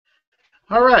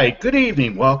All right, good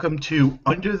evening. Welcome to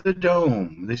Under the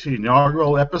Dome. This is the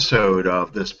inaugural episode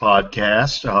of this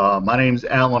podcast. My name is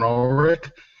Alan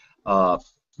Ulrich.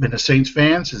 Been a Saints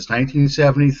fan since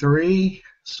 1973.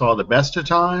 Saw the best of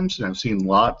times, and I've seen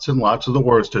lots and lots of the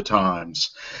worst of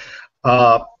times.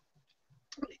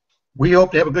 We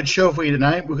hope to have a good show for you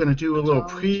tonight. We're going to do a little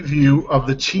preview of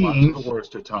the team. The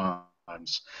worst of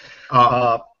times.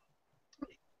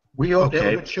 We hope to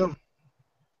have a good show.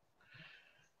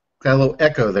 Got a little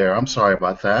echo there. I'm sorry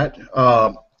about that.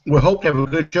 We hope to have a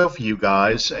good show for you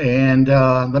guys. And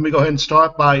let me go ahead and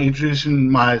start by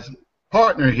introducing my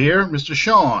partner here, Mr.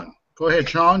 Sean. Go ahead,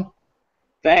 Sean.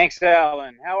 Thanks,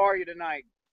 Alan. How are you tonight?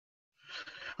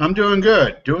 I'm doing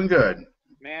good. Doing good.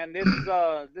 Man, this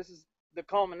is the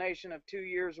culmination of 2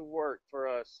 years of work for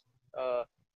us.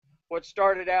 What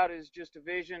started out as just a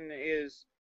vision is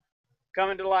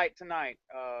coming to light tonight.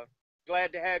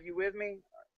 Glad to have you with me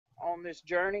on this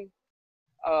journey.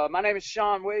 My name is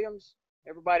Sean Williams.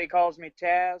 Everybody calls me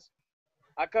Taz.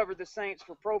 I cover the Saints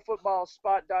for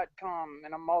ProFootballSpot.com,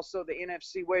 and I'm also the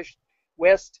NFC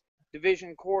West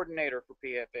Division Coordinator for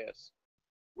PFS.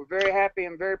 We're very happy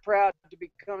and very proud to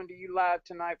be coming to you live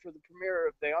tonight for the premiere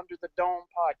of the Under the Dome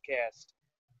podcast.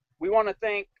 We want to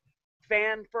thank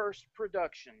Fan First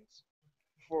Productions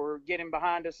for getting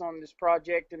behind us on this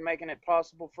project and making it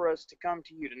possible for us to come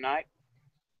to you tonight.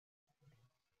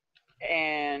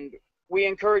 And we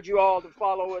encourage you all to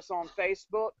follow us on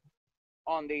Facebook,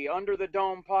 on the Under the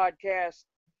Dome podcast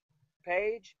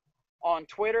page, on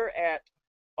Twitter at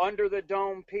Under the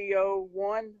Dome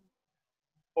PO1,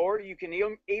 or you can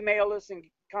email us and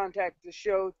contact the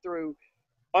show through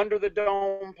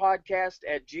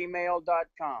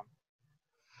underthedomepodcast@gmail.com.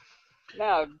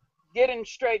 Now, getting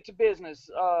straight to business.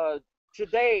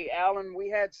 Today, Alan, we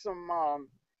had some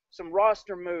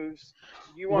roster moves.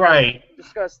 You want to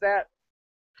discuss that?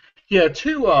 Yeah,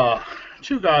 two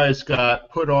guys got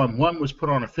put on. One was put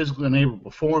on a physically unable to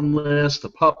perform list, the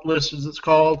PUP list as it's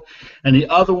called, and the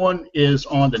other one is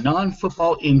on the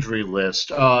non-football injury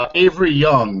list. Avery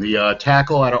Young, the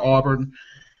tackle out of Auburn,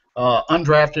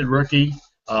 undrafted rookie.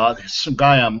 Some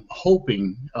guy I'm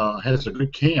hoping has a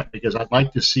good camp because I'd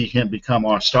like to see him become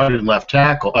our starting left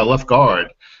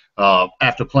guard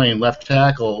after playing left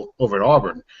tackle over at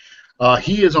Auburn.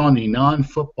 He is on the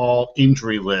non-football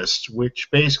injury list, which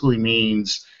basically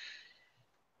means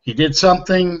he did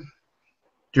something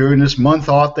during this month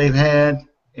off they've had,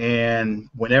 and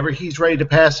whenever he's ready to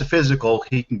pass the physical,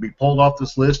 he can be pulled off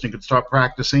this list and can start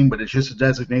practicing, but it's just a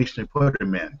designation they put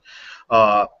him in.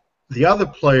 The other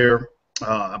player,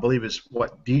 I believe, is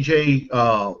DJ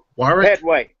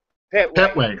Wyrick?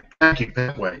 Petway. Thank you,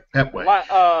 Petway.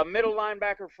 Middle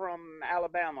linebacker from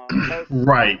Alabama.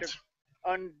 Right.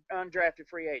 Undrafted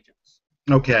free agents.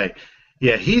 Okay.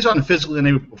 Yeah, he's on the physically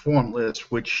unable to perform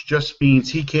list, which just means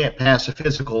he can't pass a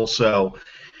physical, so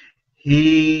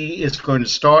he is going to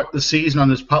start the season on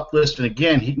this PUP list, and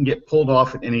again, he can get pulled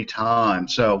off at any time.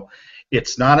 So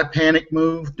it's not a panic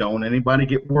move. Don't anybody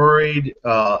get worried.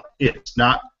 It's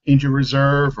not injury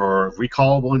reserve or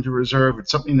recallable injury reserve. It's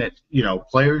something that,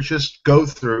 players just go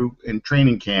through in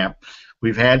training camp.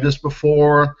 We've had this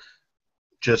before.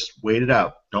 Just wait it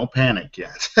out. Don't panic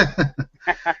yet.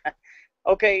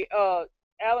 Okay,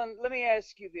 Alan, let me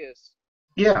ask you this.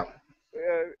 Yeah.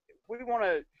 We want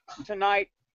to,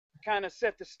 tonight, kind of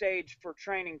set the stage for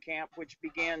training camp, which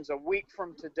begins a week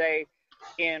from today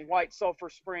in White Sulphur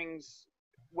Springs,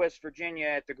 West Virginia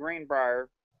at the Greenbrier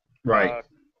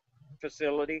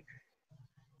facility.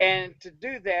 And to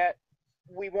do that,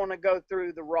 we want to go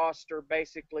through the roster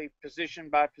basically position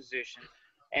by position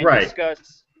and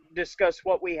discuss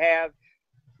what we have,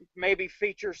 maybe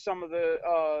feature some of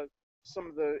the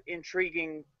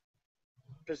intriguing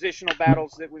positional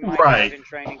battles that we might have in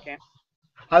training camp.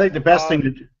 I think the best thing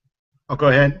to do. Oh, go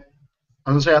ahead.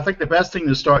 I was going to say, I think the best thing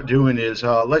to start doing is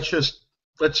let's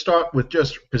start with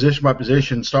just position by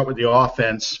position. Start with the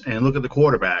offense and look at the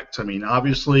quarterbacks. I mean,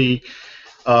 obviously,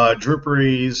 Drew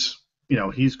Brees,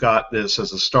 he's got this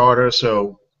as a starter,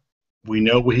 so we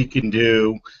know what he can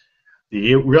do.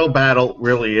 The real battle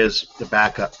really is the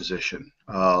backup position.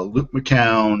 Luke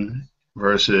McCown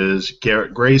versus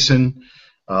Garrett Grayson.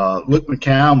 Luke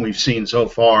McCown, we've seen so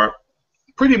far,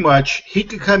 pretty much he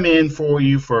could come in for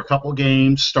you for a couple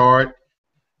games, start.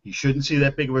 You shouldn't see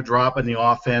that big of a drop in the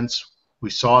offense. We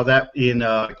saw that in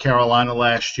Carolina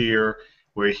last year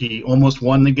where he almost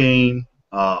won the game,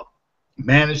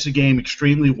 managed the game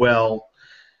extremely well.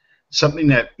 Something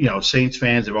that, Saints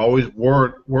fans have always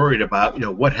worried about,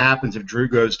 what happens if Drew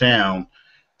goes down.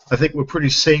 I think we're pretty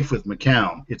safe with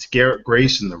McCown. It's Garrett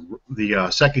Grayson, the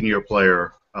second-year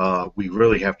player, we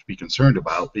really have to be concerned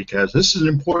about, because this is an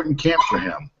important camp for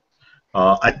him.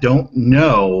 I don't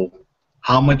know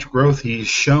how much growth he's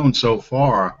shown so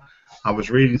far. I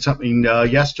was reading something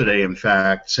yesterday, in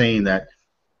fact, saying that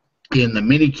in the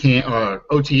mini camp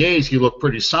OTAs he looked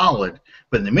pretty solid,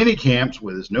 but in the mini camps,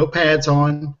 with his no pads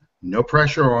on, no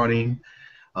pressure on him,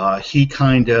 he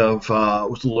kind of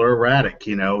was a little erratic.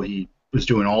 He was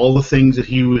doing all the things that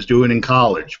he was doing in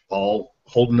college,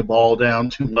 holding the ball down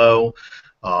too low,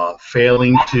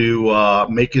 failing to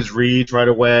make his reads right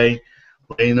away,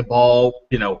 letting the ball,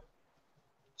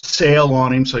 sail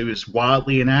on him, so he was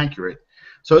wildly inaccurate.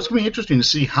 So it's going to be interesting to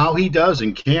see how he does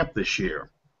in camp this year.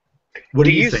 What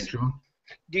do you think, John?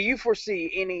 Do you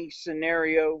foresee any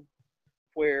scenario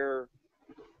where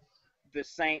the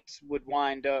Saints would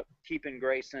wind up keeping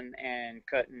Grayson and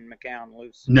cutting McCown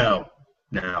loose? No.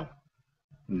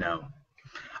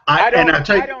 I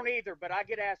don't either, but I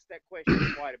get asked that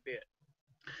question quite a bit.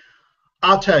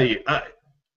 I'll tell you,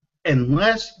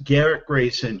 unless Garrett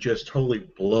Grayson just totally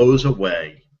blows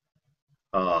away,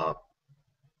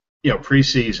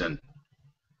 preseason,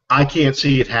 I can't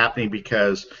see it happening,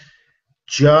 because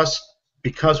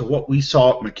of what we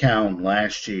saw at McCown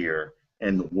last year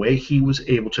and the way he was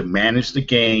able to manage the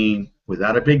game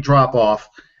without a big drop-off,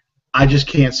 I just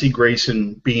can't see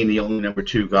Grayson being the only number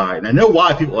 2 guy. And I know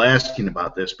why people are asking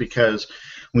about this, because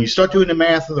when you start doing the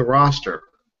math of the roster,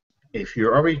 if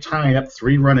you're already tying up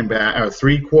 3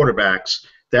 quarterbacks,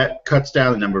 that cuts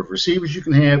down the number of receivers you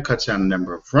can have, cuts down the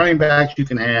number of running backs you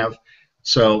can have.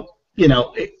 So,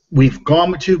 we've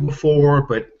gone with 2 before,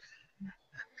 but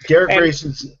Garrett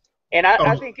Grayson's. And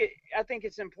I think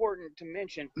it's important to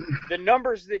mention the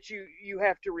numbers that you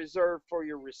have to reserve for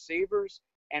your receivers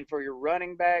and for your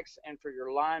running backs and for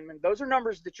your linemen. Those are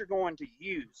numbers that you're going to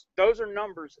use. Those are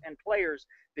numbers and players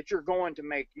that you're going to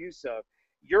make use of.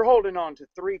 You're holding on to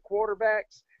 3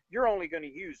 quarterbacks. You're only going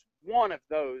to use one of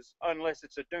those unless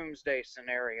it's a doomsday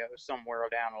scenario somewhere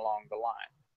down along the line.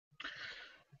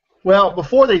 Well,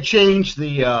 before they changed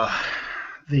the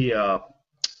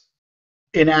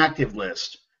inactive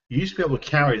list, you used to be able to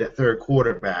carry that 3rd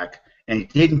quarterback, and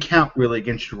it didn't count really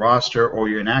against your roster or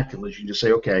your inactive list. You can just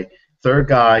say, okay, 3rd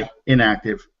guy,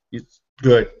 inactive, it's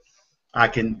good. I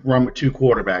can run with 2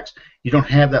 quarterbacks. You don't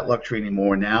have that luxury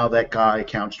anymore. Now that guy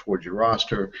counts towards your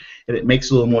roster, and it makes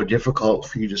it a little more difficult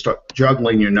for you to start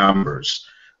juggling your numbers.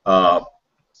 Again,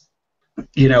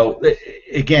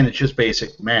 it's just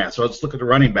basic math. So let's look at the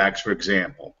running backs, for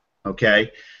example.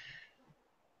 Okay?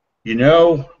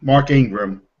 Mark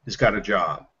Ingram has got a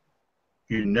job.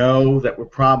 That we're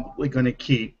probably going to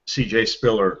keep C.J.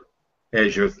 Spiller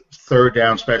as your 3rd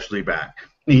down specialty back.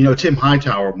 And Tim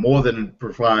Hightower more than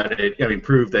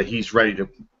proved that he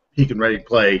can ready to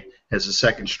play as a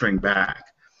 2nd string back.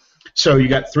 So you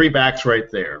got 3 backs right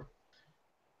there.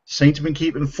 Saints have been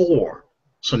keeping 4.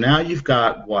 So now you've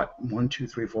got,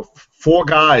 4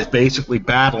 guys basically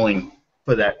battling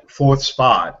for that 4th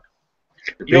spot.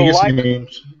 The biggest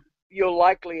names. You'll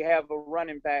likely have a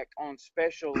running back on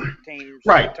special teams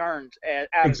returns out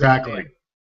exactly. Of the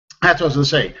That's what I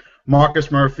was going to say. Marcus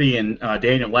Murphy and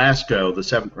Daniel Lasco, the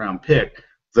 7th-round pick,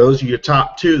 those are your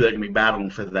top 2 that are going to be battling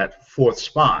for that 4th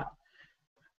spot.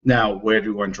 Now, where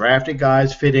do undrafted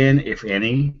guys fit in, if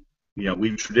any?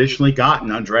 We've traditionally gotten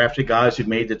undrafted guys who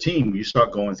made the team. You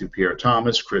start going through Pierre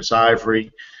Thomas, Chris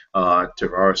Ivory,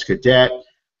 Tavares Cadet,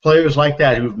 players like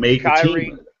that who've made the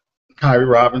team. Kyrie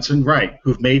Robinson, right,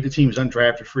 who've made the team as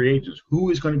undrafted free agents. Who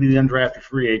is going to be the undrafted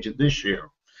free agent this year?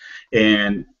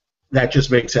 And that just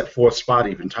makes that 4th spot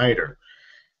even tighter.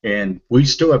 And we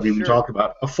still haven't even talked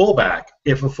about a fullback,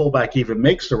 if a fullback even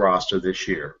makes the roster this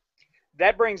year.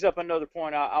 That brings up another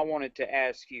point I wanted to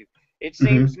ask you. It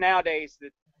seems nowadays that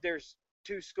there's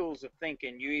 2 schools of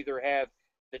thinking. You either have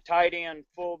the tight end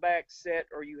fullback set,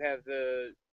 or you have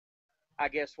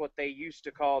what they used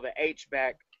to call the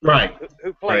H-back, right,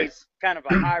 who plays kind of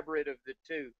a hybrid of the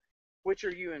 2. Which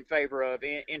are you in favor of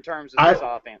in terms of this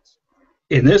offense?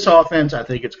 In this offense, I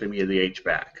think it's going to be the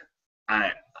H-back.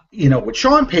 What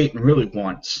Sean Payton really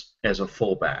wants as a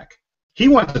fullback, he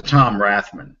wants a Tom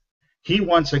Rathman. He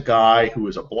wants a guy who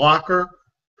is a blocker,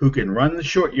 who can run the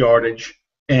short yardage,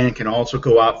 and can also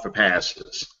go out for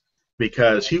passes,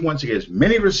 because he wants to get as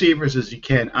many receivers as he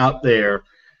can out there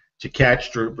to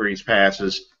catch Drew Brees'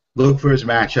 passes, look for his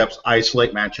matchups,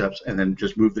 isolate matchups, and then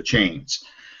just move the chains.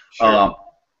 Sure.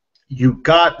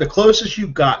 The closest you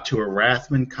got to a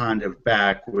Rathman kind of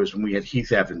back was when we had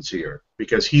Heath Evans here,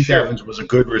 because Heath Evans was a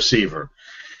good receiver.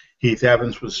 Heath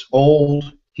Evans was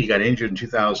old. He got injured in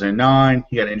 2009.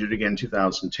 He got injured again in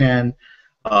 2010.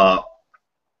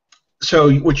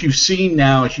 So what you've seen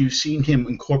now is you've seen him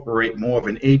incorporate more of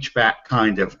an H-back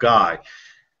kind of guy.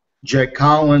 Jed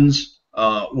Collins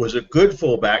was a good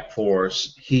fullback for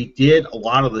us. He did a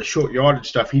lot of the short yardage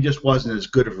stuff. He just wasn't as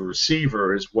good of a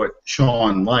receiver as what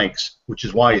Sean likes, which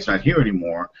is why he's not here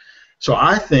anymore. So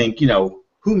I think,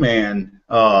 Who Man,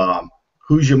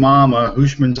 Who's Your Mama,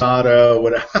 Hushmanzada,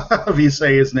 whatever you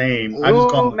say his name.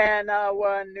 Who Man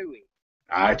Nui.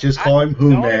 I just call him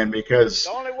Who Man because...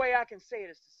 The only way I can say it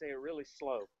is to say it really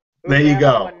slow. There you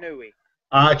go.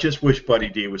 I just wish Buddy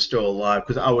D was still alive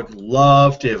because I would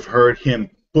love to have heard him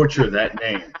butcher that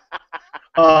name.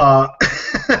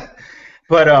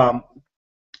 But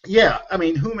yeah, I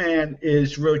mean, Who Man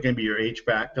is really going to be your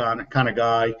H-back kind of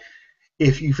guy.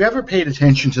 If you've ever paid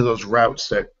attention to those routes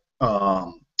that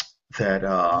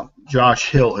Josh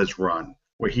Hill has run,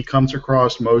 where he comes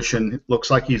across motion,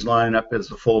 looks like he's lining up as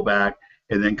the fullback,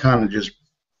 and then kind of just,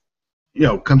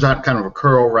 comes out kind of a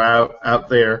curl route out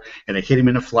there, and they hit him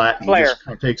in the flat, and he just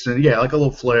kind of takes it, like a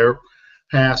little flare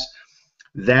pass.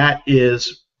 That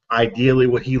is ideally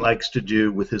what he likes to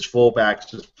do with his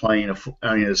fullbacks, is playing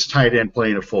his tight end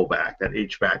playing a fullback, that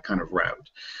H-back kind of route.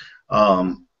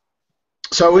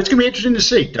 So it's going to be interesting to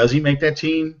see. Does he make that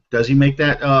team? Does he make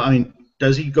that?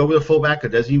 Does he go with a fullback, or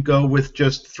does he go with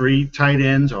just 3 tight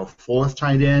ends or 4th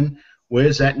tight end?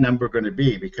 Where's that number going to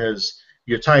be? Because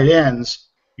your tight ends,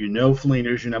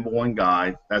 Fleener's your number 1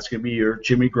 guy. That's going to be your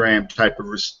Jimmy Graham type of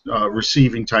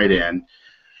receiving tight end.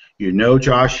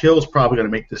 Josh Hill's probably going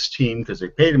to make this team because they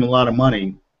paid him a lot of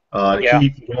money to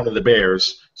keep one of the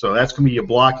Bears. So that's going to be your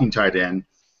blocking tight end.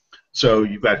 So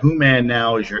you've got Who Man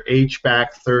now as your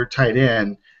H-back 3rd tight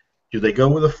end. Do they go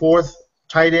with a 4th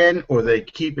tight end, or they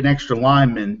keep an extra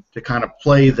lineman to kind of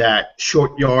play that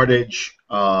short yardage,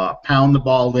 pound the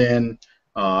ball in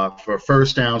for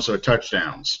first downs or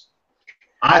touchdowns?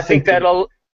 I think that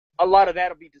a lot of that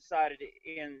will be decided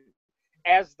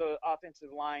as the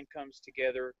offensive line comes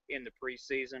together in the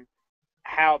preseason.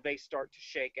 How they start to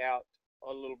shake out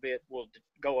a little bit will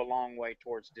go a long way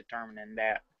towards determining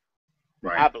that.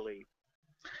 Right. I believe.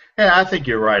 Yeah, I think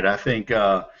you're right. I think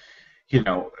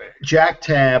Jack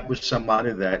Tabb was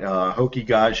somebody that Hokie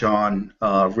Gajan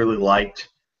really liked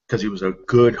because he was a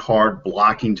good, hard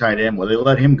blocking tight end. Well, they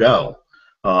let him go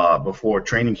before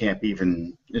training camp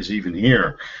is even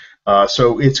here.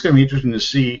 So it's going to be interesting to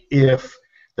see if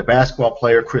the basketball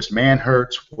player Chris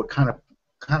Manhertz, what kind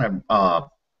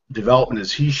of development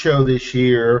does he show this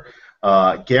year?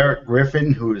 Garrett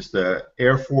Griffin, who is the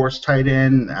Air Force tight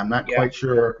end, I'm not quite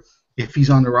sure if he's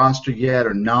on the roster yet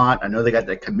or not. I know they got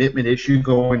that commitment issue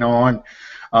going on.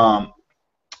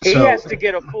 He has to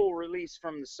get a full release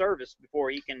from the service before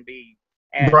he can be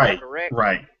added, correct?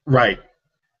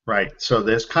 Right. So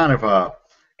there's kind of a...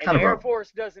 And the Air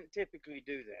Force doesn't typically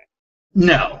do that.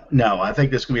 No. I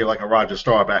think this is going to be like a Roger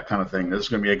Staubach kind of thing. This is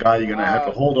going to be a guy you're going to have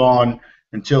to hold on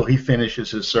until he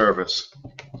finishes his service.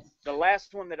 The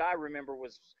last one that I remember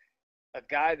was a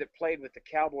guy that played with the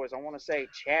Cowboys. I want to say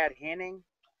Chad Henning.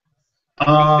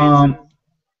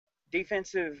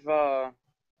 Defensive lineman.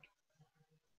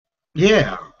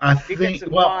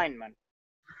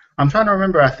 I'm trying to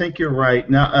remember. I think you're right.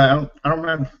 No, I don't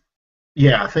remember.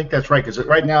 Yeah, I think that's right, because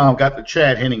right now I've got the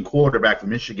Chad Henning quarterback from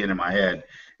Michigan in my head,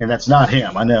 and that's not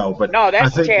him. I know, but no,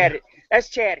 that's Chad. That's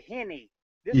Chad Henne.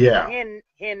 This is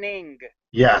Henning.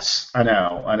 Yes, I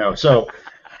know. So,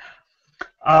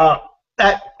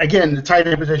 that again, the tight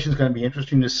end position is going to be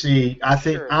interesting to see. I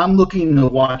think I'm looking to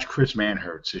watch Chris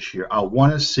Manhertz this year. I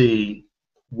want to see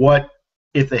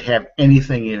if they have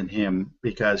anything in him,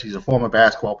 because he's a former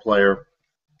basketball player,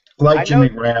 like Jimmy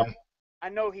Graham. I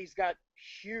know he's got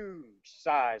huge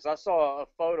size. I saw a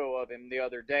photo of him the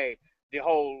other day, the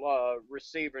whole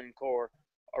receiving core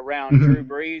around Drew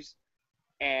Brees,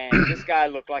 and this guy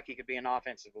looked like he could be an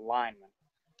offensive lineman.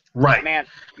 Right.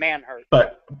 Manhertz.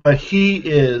 But he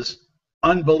is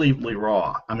unbelievably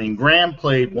raw. I mean, Graham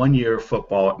played 1 year of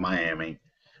football at Miami.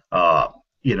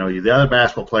 The other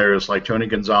basketball players like Tony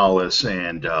Gonzalez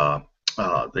and the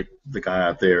guy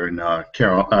out there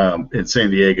in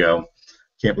San Diego,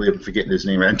 can't believe I'm forgetting his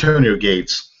name, Antonio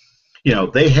Gates.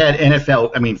 They had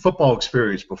football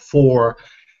experience before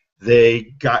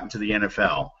they got into the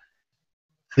NFL.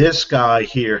 This guy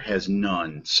here has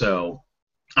none. So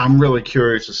I'm really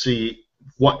curious to see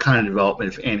what kind of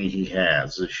development, if any, he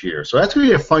has this year. So that's going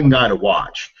to be a fun guy to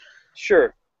watch.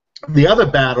 Sure. The other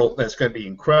battle that's going to be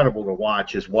incredible to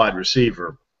watch is wide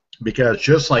receiver, because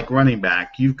just like running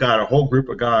back, you've got a whole group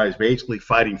of guys basically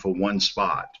fighting for one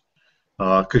spot.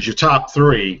 Because your top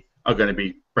 3 are going to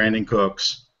be Brandon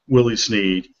Cooks, Willie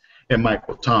Snead, and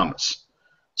Michael Thomas.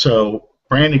 So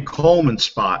Brandon Coleman's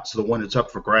spot's the one that's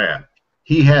up for grab.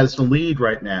 He has the lead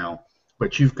right now,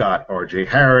 but you've got R.J.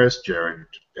 Harris, Jared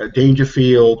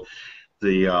Dangerfield,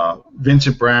 the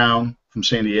Vincent Brown from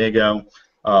San Diego,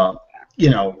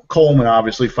 Coleman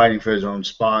obviously fighting for his own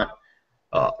spot,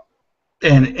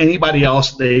 and anybody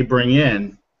else they bring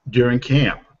in during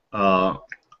camp,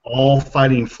 all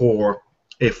fighting for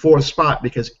a fourth spot,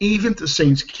 because even if the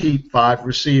Saints keep 5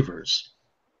 receivers,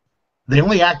 they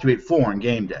only activate 4 on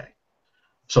game day.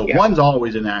 So one's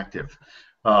always inactive.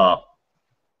 Who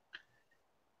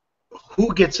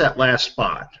gets that last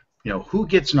spot? Who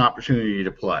gets an opportunity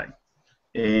to play?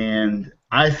 And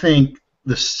I think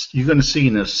you're going to see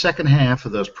in the second half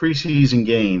of those preseason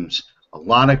games a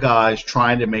lot of guys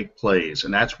trying to make plays,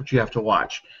 and that's what you have to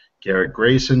watch. Garrett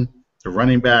Grayson, the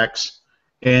running backs,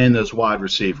 and those wide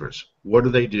receivers. What do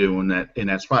they do in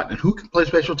that spot? And who can play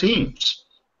special teams?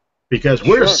 Because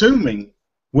we're assuming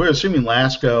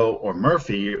Lasco or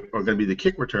Murphy are going to be the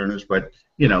kick returners, but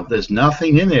there's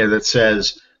nothing in there that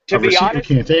says a receiver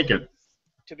can't take it.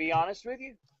 To be honest with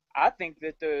you, I think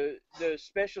that the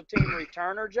special team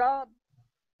returner job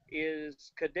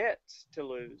is Cadets to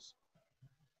lose,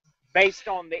 based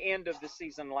on the end of the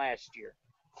season last year.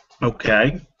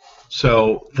 Okay,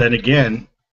 so then again,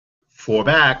 4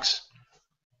 backs.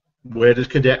 Where does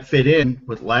Cadet fit in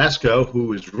with Lasco,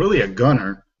 who is really a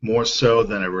gunner more so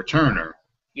than a returner?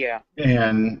 Yeah.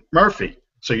 And Murphy.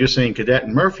 So you're saying Cadet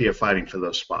and Murphy are fighting for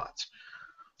those spots.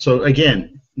 So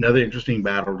again, another interesting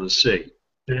battle to see.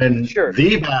 And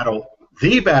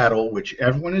the battle, which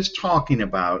everyone is talking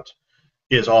about,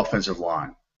 is offensive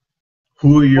line.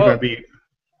 Who are you going to be?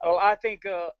 Well, I think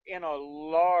in a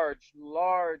large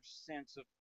sense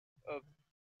of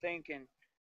thinking,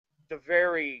 the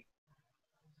very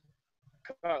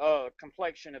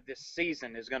complexion of this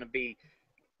season is going to be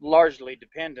largely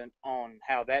dependent on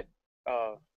how that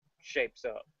shapes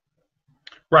up.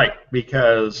 Right,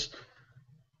 because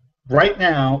right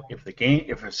now, if the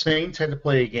Saints had to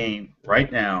play a game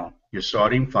right now, your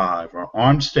starting 5 are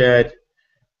Armstead,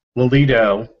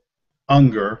 Lolito,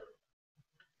 Unger,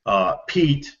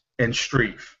 Pete, and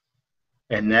Strief.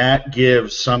 And that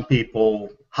gives some people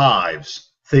hives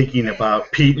thinking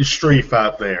about Pete and Strief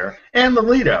out there, and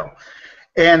Lolito.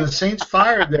 And the Saints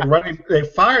fired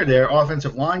their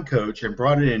offensive line coach and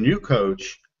brought in a new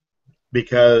coach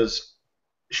because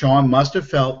Sean must have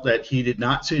felt that he did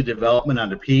not see the development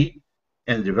out of Pete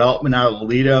and the development out of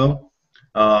Lolito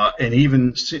and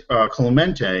even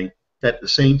Clemente that the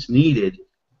Saints needed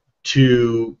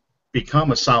to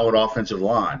become a solid offensive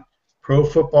line. Pro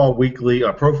Football Weekly,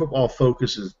 Pro Football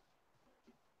Focus's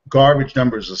garbage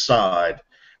numbers aside,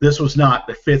 this was not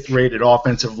the 5th-rated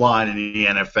offensive line in the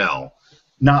NFL.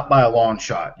 Not by a long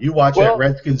shot. You watch that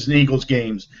Redskins and Eagles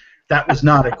games, that was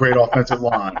not a great offensive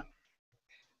line.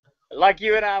 Like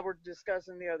you and I were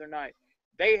discussing the other night,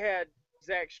 they had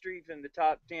Zach Strief in the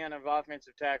top 10 of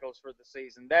offensive tackles for the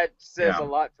season. That says a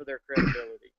lot for their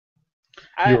credibility.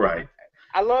 You're right.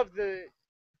 I love the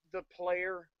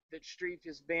player that Strief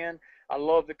has been. I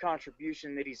love the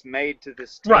contribution that he's made to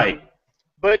this team. Right.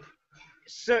 But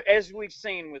so, as we've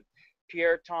seen with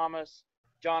Pierre Thomas,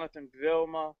 Jonathan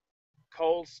Vilma,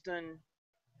 Colston,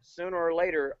 sooner or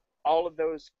later, all of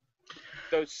those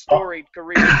storied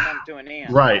careers come to an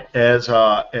end. Right, as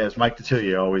Mike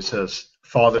Detillier always says,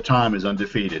 Father Time is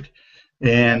undefeated,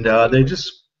 and there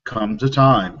just comes a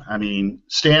time. I mean,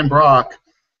 Stan Brock,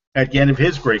 at the end of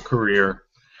his great career,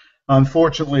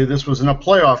 unfortunately, this was in a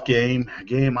playoff game. A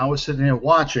game I was sitting there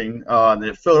watching.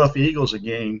 The Philadelphia Eagles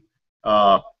game.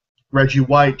 Reggie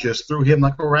White just threw him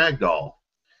like a rag doll,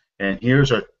 and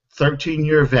here's a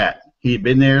 13-year vet. He had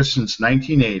been there since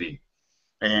 1980.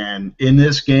 And in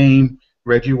this game,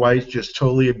 Reggie White just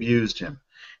totally abused him.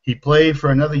 He played for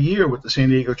another year with the San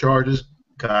Diego Chargers,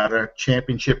 got a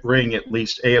championship ring, at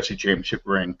least AFC championship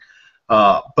ring.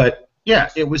 But, yeah,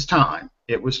 it was time.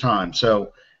 It was time.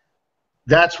 So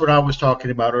that's what I was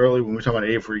talking about earlier when we were talking about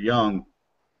Avery Young.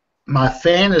 My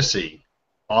fantasy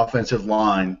offensive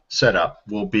line setup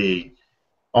will be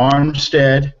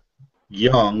Armstead,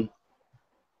 Young,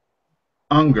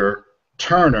 Unger,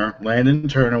 Turner, Landon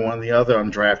Turner, one of the other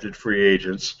undrafted free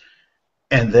agents,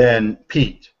 and then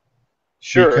Pete.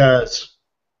 Sure. Because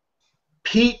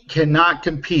Pete cannot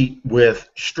compete with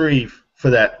Strief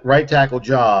for that right tackle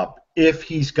job if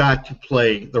he's got to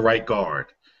play the right guard.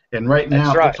 And right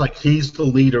now, it looks like he's the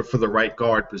leader for the right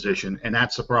guard position, and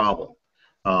that's the problem.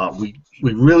 We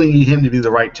really need him to be the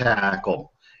right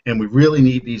tackle, and we really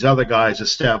need these other guys to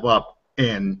step up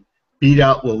and beat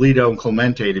out Lolito and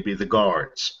Clemente to be the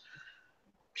guards.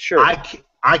 Sure.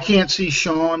 I can't see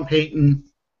Sean Payton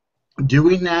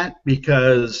doing that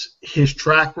because his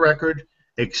track record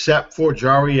except for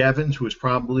Jari Evans, who is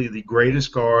probably the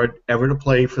greatest guard ever to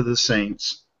play for the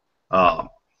Saints.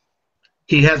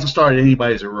 He hasn't started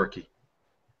anybody as a rookie.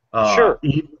 Sure.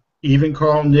 Even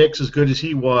Carl Nicks, as good as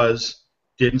he was,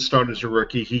 didn't start as a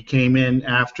rookie. He came in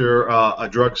after a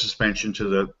drug suspension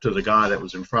to the guy that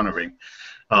was in front of him.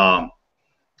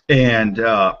 And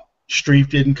Streiff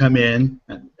didn't come in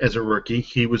as a rookie.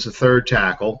 He was the third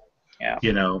tackle. Yeah.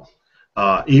 You know,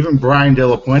 even Brian De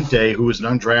La Puente, who was an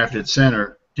undrafted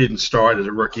center, didn't start as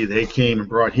a rookie. They came and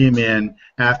brought him in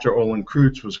after Olin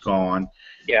Kreutz was gone.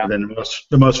 Yeah. And then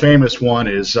the most famous one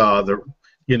is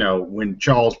when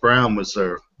Charles Brown was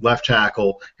the left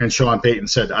tackle, and Sean Payton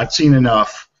said, "I've seen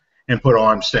enough," and put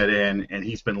Armstead in, and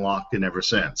he's been locked in ever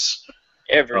since.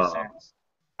 Ever since.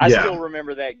 I still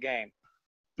remember that game.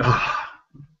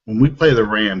 When we play the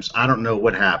Rams, I don't know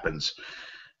what happens.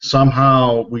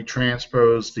 Somehow we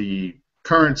transpose the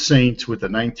current Saints with the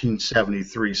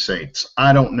 1973 Saints.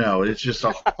 I don't know. It's just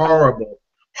a horrible,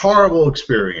 horrible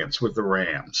experience with the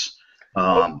Rams.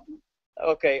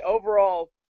 Okay,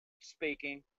 overall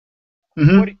speaking,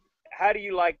 how do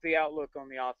you like the outlook on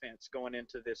the offense going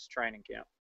into this training camp?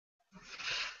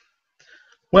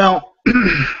 Well,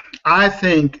 I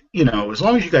think, as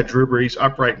long as you got Drew Brees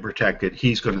upright and protected,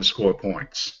 he's going to score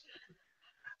points.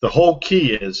 The whole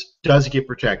key is, does he get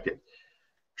protected?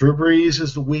 Drew Brees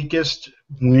is the weakest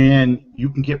when you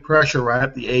can get pressure right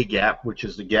up the A-gap, which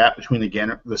is the gap between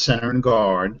the center and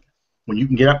guard. When you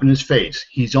can get up in his face,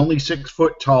 he's only 6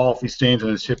 foot tall if he stands on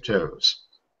his tiptoes.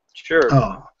 Sure.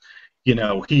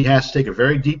 He has to take a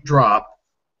very deep drop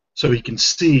so he can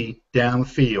see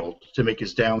downfield to make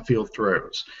his downfield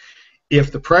throws.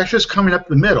 If the pressure's coming up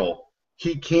the middle,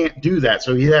 he can't do that.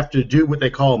 So you have to do what they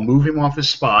call move him off his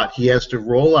spot. He has to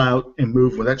roll out and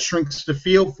move. When that shrinks the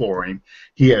field for him,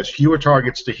 he has fewer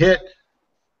targets to hit.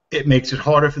 It makes it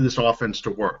harder for this offense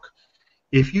to work.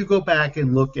 If you go back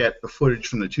and look at the footage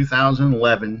from the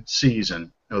 2011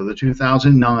 season, or the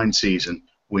 2009 season,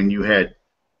 when you had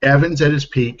Evans at his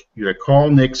peak, you had Carl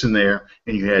Nicks in there,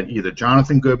 and you had either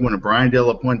Jonathan Goodwin or Brian De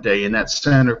La Puente in that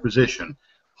center position,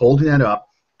 holding that up.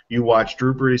 You watch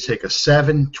Drew Brees take a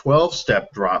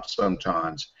 12-step drop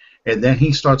sometimes, and then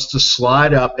he starts to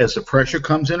slide up as the pressure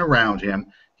comes in around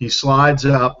him. He slides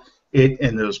up,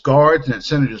 and those guards and that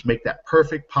center just make that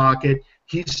perfect pocket.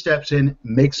 He steps in,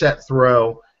 makes that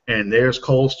throw, and there's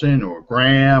Colston or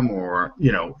Graham or,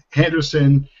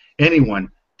 Henderson, anyone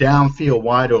downfield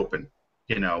wide open,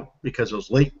 because those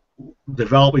late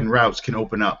developing routes can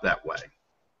open up that way.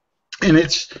 And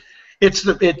that's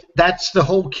the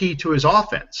whole key to his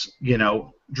offense.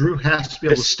 Drew has to be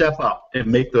able to step up and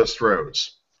make those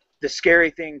throws. The scary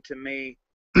thing to me,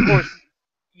 of course,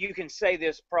 you can say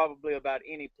this probably about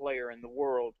any player in the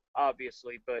world,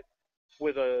 obviously, but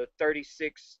with a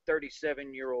 36,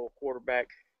 37-year-old quarterback,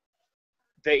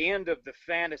 the end of the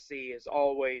fantasy is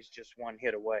always just one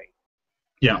hit away.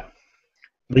 Yeah.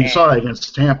 You saw that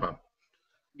against Tampa.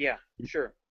 Yeah,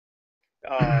 sure.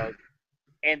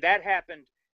 And that happened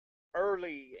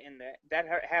early in that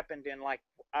happened in,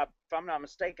 if I'm not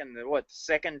mistaken, the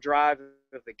second drive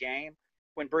of the game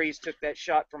when Brees took that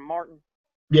shot from Martin?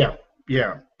 Yeah.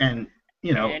 And,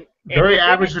 very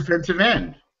average defensive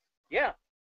end. Yeah.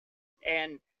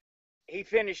 And he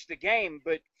finished the game,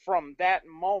 but from that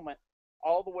moment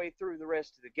all the way through the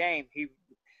rest of the game,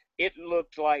 it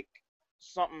looked like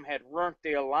something had ruined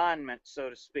the alignment, so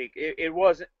to speak. It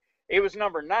wasn't. It was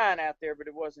number 9 out there, but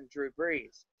it wasn't Drew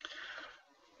Brees.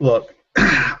 Look,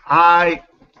 I'm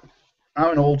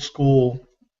an old school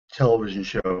television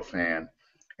show fan,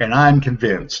 and I'm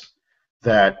convinced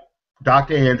that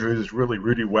Dr. Andrews is really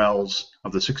Rudy Wells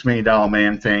of the $6 Million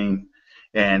Man fame,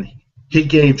 and he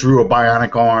gave Drew a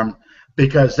bionic arm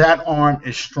because that arm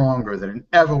is stronger than it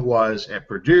ever was at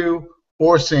Purdue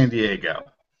or San Diego.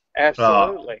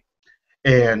 Absolutely.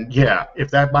 And,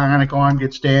 if that bionic arm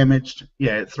gets damaged,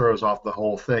 it throws off the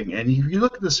whole thing. And if you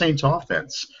look at the Saints'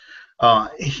 offense,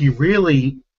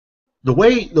 the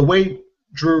way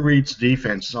Drew reads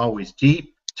defense is always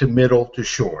deep to middle to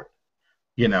short.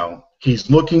 He's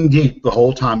looking deep the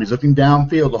whole time. He's looking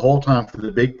downfield the whole time for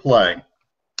the big play.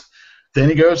 Then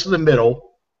he goes to the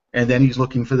middle, and then he's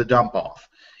looking for the dump-off.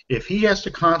 If he has to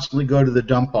constantly go to the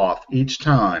dump-off each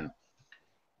time,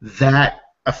 that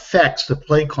affects the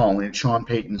play calling that Sean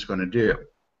Payton's going to do.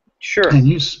 Sure. And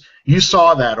you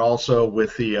saw that also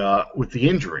with the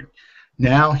injury.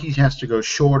 Now he has to go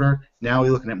shorter. Now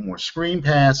we're looking at more screen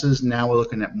passes. Now we're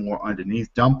looking at more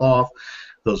underneath dump-off,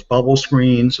 those bubble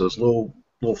screens, those little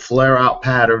flare-out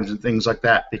patterns and things like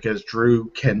that, because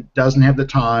Drew doesn't have the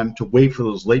time to wait for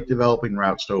those late developing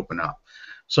routes to open up.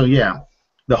 So,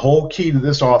 The whole key to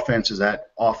this offense is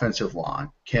that offensive line.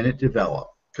 Can it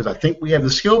develop? Because I think we have the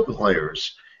skill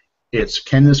players. It's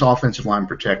can this offensive line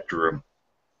protect Drew?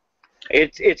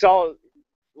 It's all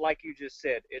like you just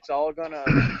said. It's all gonna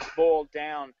boil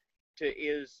down to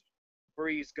is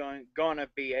Breeze gonna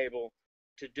be able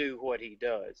to do what he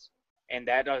does, and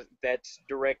that's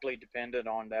directly dependent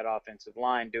on that offensive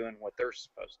line doing what they're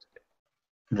supposed to do.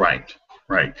 Right,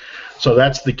 right. So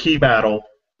that's the key battle.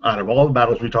 Out of all the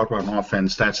battles we talked about on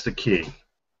offense, that's the key.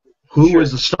 Who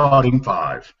is the starting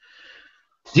five?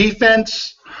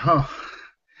 Defense,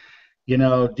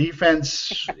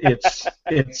 defense.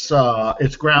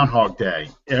 It's Groundhog Day.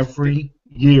 Every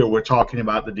year we're talking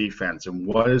about the defense and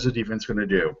what is the defense going to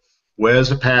do? Where's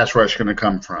the pass rush going to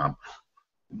come from?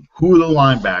 Who are the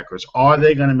linebackers? Are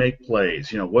they going to make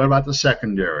plays? What about the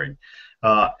secondary?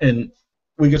 And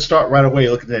we could start right away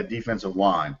looking at that defensive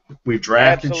line. We've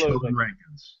drafted Sheldon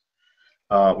Rankins.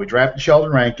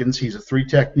 He's a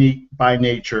three-technique by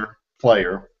nature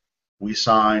player. We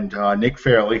signed Nick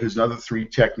Fairley, who's another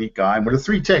three-technique guy. And what a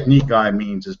three-technique guy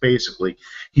means is basically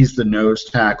he's the nose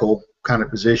tackle kind of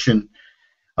position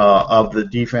of the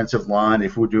defensive line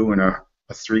if we're doing a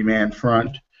three-man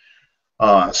front.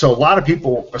 So a lot of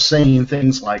people are saying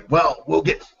things like, well, we'll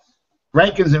get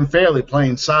Rankins and Fairley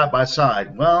playing side by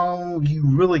side. Well, you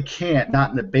really can't, not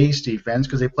in the base defense,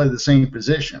 because they play the same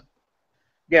position.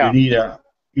 Yeah.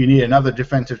 You need another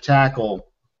defensive tackle,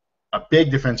 a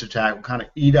big defensive tackle, kind of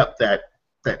eat up that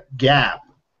gap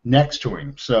next to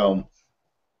him. So,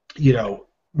 we're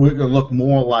going to look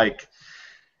more like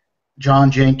John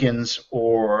Jenkins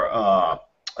or I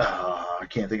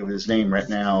can't think of his name right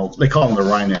now. They call him the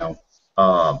Rhino.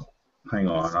 Hang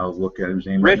on, I'll look at his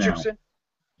name Richardson? right now.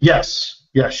 Yes,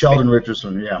 Sheldon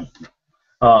Richardson. Yeah.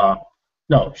 Yeah,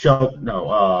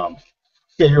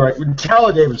 you're right.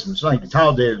 Tyler Davidson. Sorry,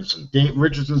 Tyler Davidson.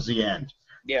 Richardson's the end.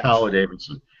 Yeah. Tyler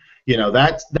Davidson.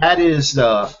 That's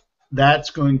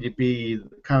going to be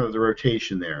kind of the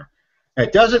rotation there.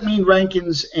 It doesn't mean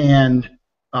Rankins and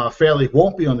Fairley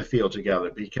won't be on the field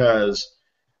together, because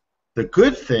the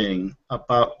good thing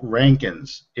about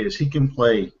Rankins is he can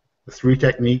play the three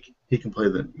technique. He can play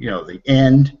the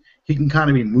end. He can kind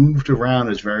of be moved around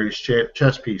as various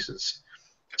chess pieces.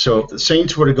 So if the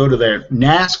Saints were to go to their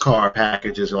NASCAR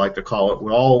package, as I like to call it,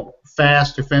 with all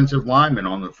fast defensive linemen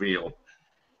on the field,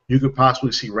 you could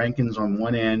possibly see Rankins on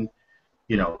one end.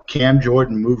 Cam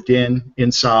Jordan moved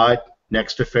inside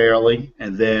next to Fairley,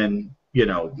 and then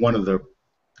one of the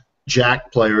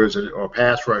jack players or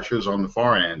pass rushers on the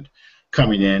far end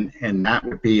coming in, and that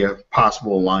would be a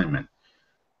possible alignment.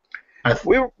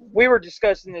 We were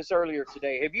discussing this earlier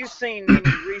today. Have you seen any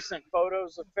recent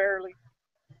photos of Fairley?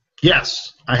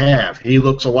 Yes, I have. He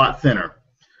looks a lot thinner.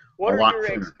 What are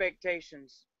your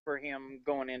expectations for him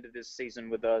going into this season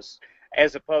with us,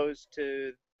 as opposed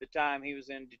to the time he was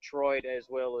in Detroit as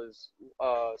well as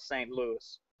St.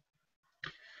 Louis?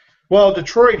 Well,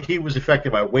 Detroit, he was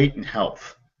affected by weight and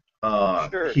health.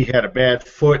 Sure. He had a bad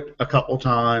foot a couple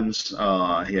times.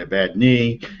 He had a bad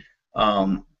knee.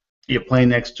 You're playing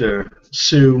next to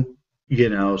Sue,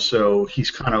 so he's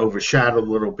kind of overshadowed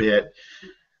a little bit.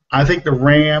 I think the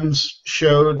Rams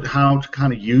showed how to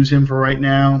kind of use him for right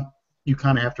now. You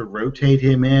kind of have to rotate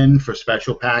him in for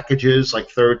special packages like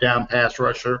third down pass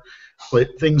rusher,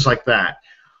 things like that.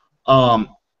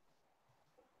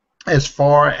 As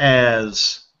far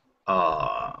as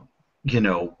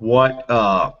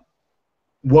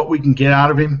what we can get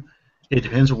out of him, it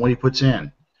depends on what he puts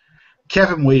in.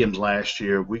 Kevin Williams last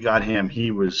year, we got him.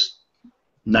 He was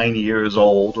 90 years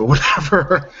old or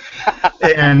whatever,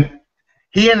 and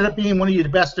he ended up being one of the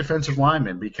best defensive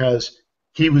linemen because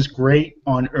he was great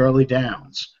on early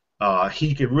downs.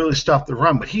 He could really stuff the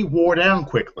run, but he wore down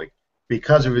quickly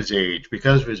because of his age,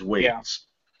 because of his weights.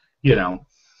 Yeah.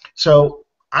 So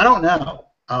I don't know.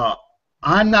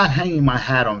 I'm not hanging my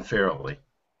hat on Fairley.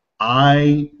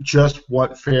 I just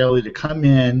want Fairley to come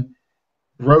in,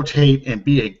 rotate, and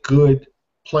be a good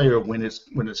player when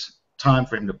it's time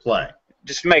for him to play.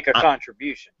 Just make a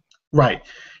contribution. Right.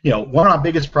 One of our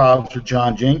biggest problems with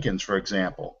John Jenkins, for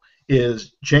example,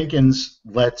 is Jenkins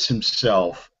lets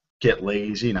himself get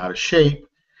lazy and out of shape.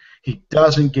 He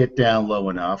doesn't get down low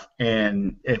enough.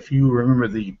 And if you remember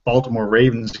the Baltimore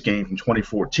Ravens game from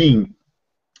 2014,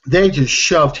 they just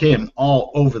shoved him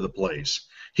all over the place.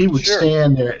 He would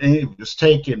stand there and he would just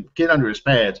get under his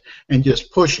pads and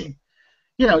just push him.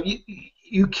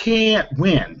 You can't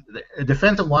win. A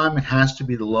defensive lineman has to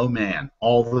be the low man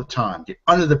all the time. Get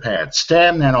under the pad,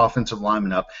 stab that offensive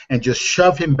lineman up, and just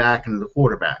shove him back into the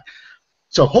quarterback.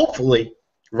 So hopefully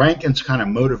Rankins kind of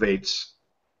motivates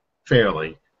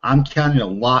Fairley I'm counting a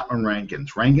lot on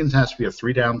Rankins. Rankins has to be a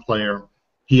three-down player.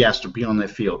 He has to be on that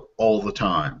field all the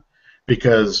time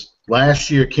because last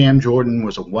year Cam Jordan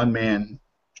was a one-man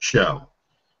show.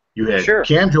 You had Sure.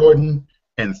 Cam Jordan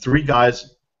and three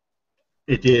guys.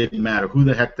 It didn't matter who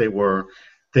the heck they were.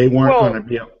 They weren't going to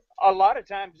be a lot of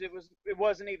times it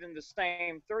wasn't even the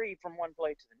same three from one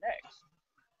play to the next.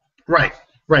 Right,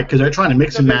 because they're trying to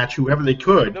mix and match whoever they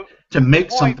could to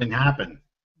make something happen.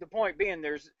 The point being,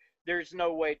 there's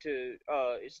no way to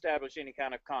establish any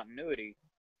kind of continuity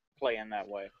playing that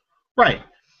way. Right,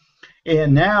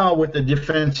 and now with the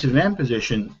defensive end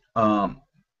position,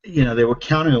 they were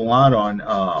counting a lot on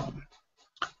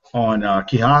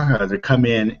Kihaka to come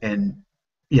in and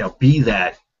be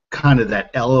that kind of that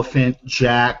elephant,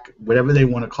 jack, whatever they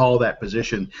want to call that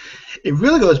position. It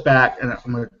really goes back, and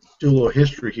I'm going to do a little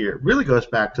history here. It really goes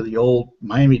back to the old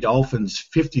Miami Dolphins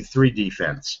 53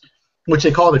 defense, which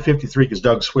they called it 53 because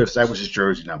Doug Swift, that was his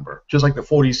jersey number. Just like the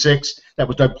 46, that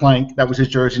was Doug Plank, that was his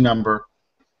jersey number.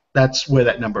 That's where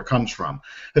that number comes from.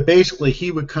 But basically,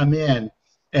 he would come in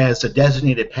as a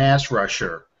designated pass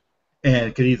rusher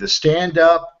and could either stand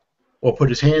up or put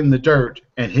his hand in the dirt,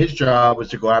 and his job was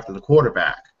to go after the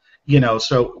quarterback.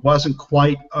 So it wasn't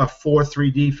quite a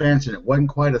 4-3 defense, and it wasn't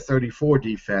quite a 34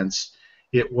 defense.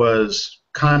 It was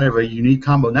kind of a unique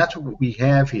combo, and that's what we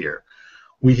have here.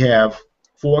 We have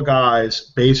four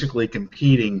guys basically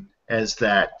competing as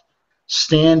that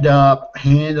stand-up,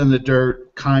 hand in the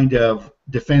dirt kind of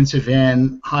defensive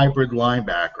end hybrid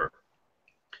linebacker.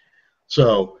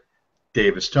 So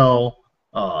Davis Tull,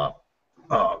 I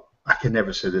can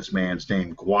never say this man's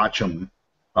name, Gwacham.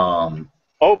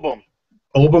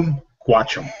 Obum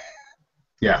Gwacham.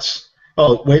 Yes.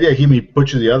 Oh, wait there, hear me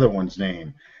butcher the other one's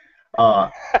name.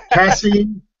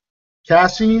 Kassim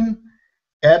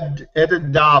Edebali.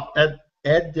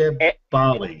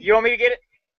 You want me to get it?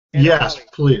 Yes,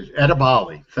 please.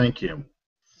 Edebali. Thank you.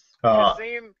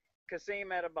 Kassim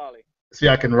Edebali. See,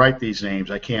 I can write these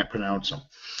names. I can't pronounce them.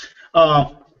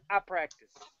 I practice.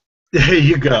 There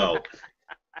you go.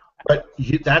 But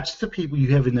that's the people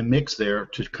you have in the mix there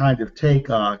to kind of take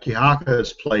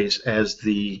Kihaka's place as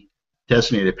the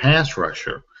designated pass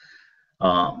rusher.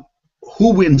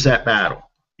 Who wins that battle?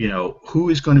 Who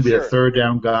is going to be the third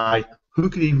down guy? Who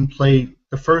could even play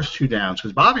the first two downs?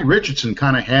 Because Bobby Richardson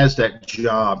kind of has that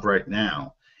job right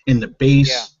now in the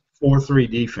base 4-3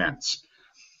 defense.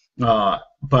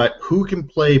 But who can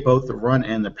play both the run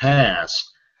and the pass?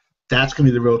 That's going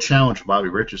to be the real challenge for Bobby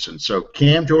Richardson. So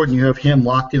Cam Jordan, you have him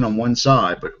locked in on one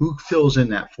side, but who fills in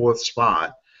that fourth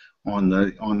spot on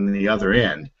the other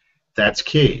end? That's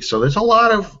key. So there's a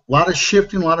lot of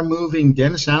shifting, a lot of moving.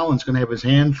 Dennis Allen's going to have his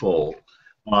hand full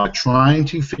trying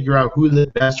to figure out who the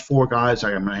best four guys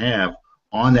I'm going to have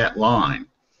on that line.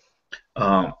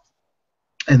 And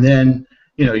then,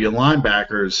 your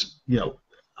linebackers,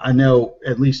 I know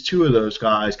at least two of those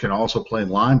guys can also play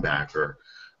linebacker.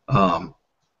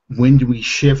 When do we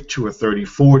shift to a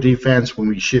 34 defense? When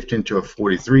we shift into a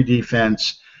 43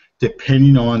 defense?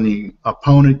 Depending on the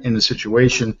opponent and the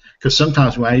situation, because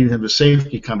sometimes we might even have a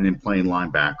safety coming in playing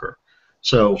linebacker.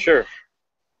 So sure.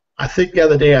 I think the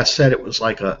other day I said it was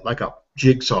like a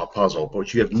jigsaw puzzle,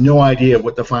 but you have no idea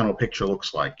what the final picture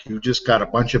looks like. You just got a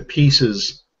bunch of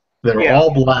pieces that are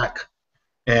all black,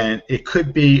 and it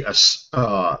could be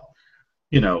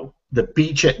the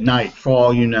beach at night for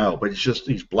all you know, but it's just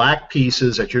these black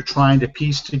pieces that you're trying to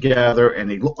piece together, and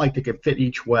they look like they can fit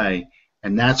each way.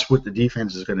 And that's what the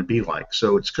defense is going to be like.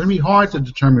 So it's going to be hard to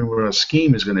determine what a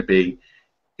scheme is going to be.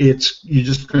 You're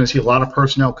just going to see a lot of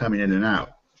personnel coming in and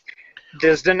out.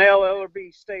 Does Dannell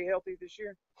Ellerbe stay healthy this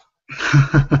year?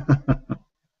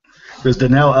 Does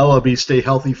Dannell Ellerbe stay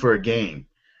healthy for a game?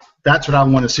 That's what I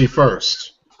want to see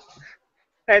first.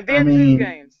 And then 2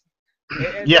 games.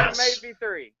 And yes. Then maybe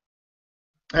 3.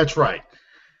 That's right.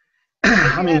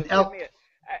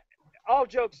 All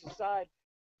jokes aside,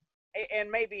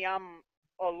 and maybe I'm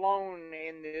alone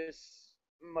in this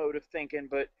mode of thinking,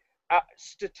 but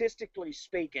statistically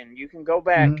speaking, you can go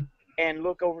back and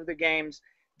look over the games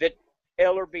that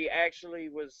Ellerbe actually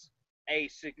was a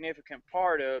significant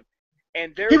part of.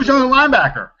 And he was the only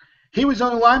linebacker. He was the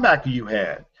only linebacker you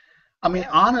had. I mean,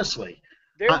 honestly.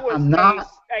 There was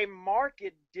a marked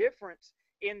difference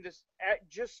in this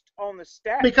just on the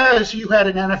stat. Because you had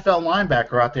an NFL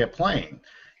linebacker out there playing.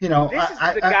 This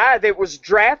is the guy that was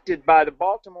drafted by the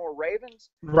Baltimore Ravens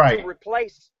to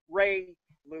replace Ray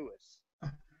Lewis.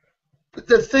 But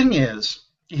the thing is,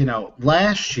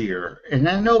 last year, and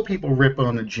I know people rip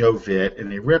on the Joe Vitt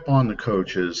and they rip on the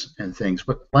coaches and things,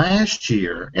 but last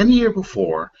year and the year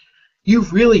before, you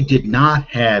really did not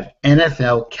have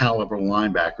NFL caliber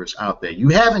linebackers out there. You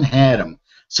haven't had them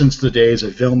since the days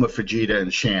of Vilma, Fujita,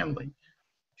 and Shanley.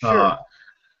 Sure.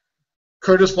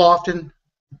 Curtis Lofton,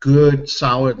 good,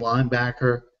 solid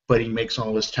linebacker, but he makes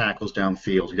all his tackles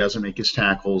downfield. He doesn't make his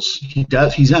tackles.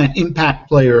 He's an impact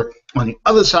player on the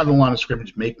other side of the line of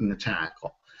scrimmage making the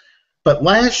tackle. But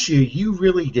last year, you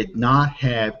really did not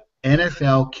have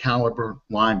NFL caliber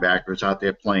linebackers out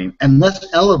there playing unless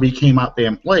Ellerbe came out there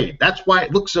and played. That's why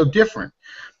it looks so different.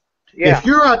 Yeah. If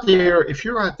you're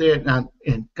out there now,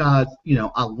 and God,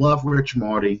 I love Rich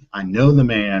Marty. I know the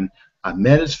man. I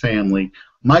met his family.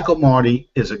 Michael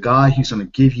Marty is a guy who's going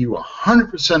to give you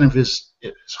 100% of his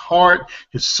heart,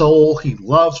 his soul. He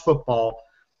loves football.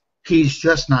 He's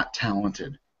just not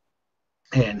talented.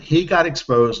 And he got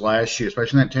exposed last year,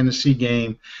 especially in that Tennessee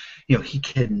game. He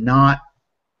cannot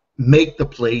make the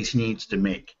plays he needs to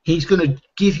make. He's going to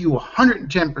give you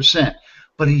 110%,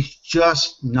 but he's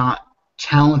just not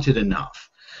talented enough.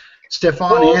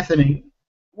 Stephon Anthony.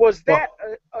 Was that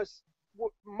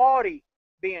Marty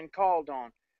being called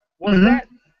on?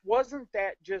 Wasn't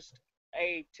that just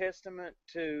a testament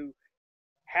to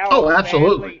how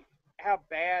absolutely how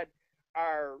bad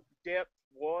our depth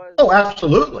was? Oh,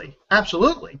 absolutely.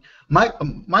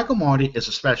 Michael Marty is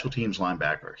a special teams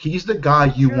linebacker. He's the guy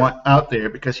you want out there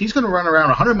because he's going to run around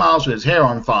 100 miles with his hair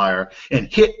on fire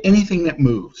and hit anything that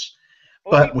moves.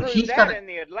 Well, but he proved that in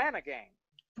the Atlanta game.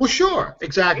 Well, sure,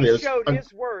 exactly. He showed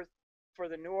his worth for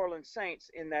the New Orleans Saints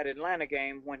in that Atlanta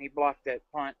game when he blocked that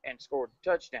punt and scored a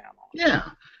touchdown on it. Yeah,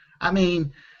 I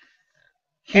mean,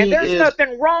 and there's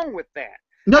nothing wrong with that.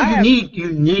 No,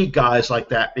 you need guys like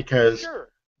that because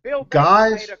Bill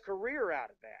Belichick made a career out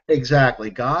of that. Exactly.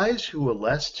 Guys who are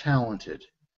less talented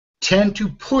tend to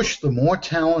push the more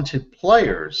talented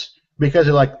players because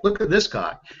they're like, look at this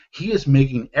guy. He is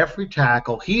making every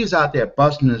tackle. He is out there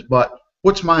busting his butt.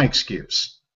 What's my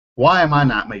excuse? Why am I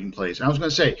not making plays? And I was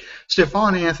going to say,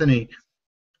 Stephon Anthony,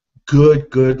 good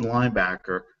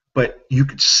linebacker, but you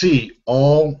could see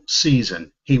all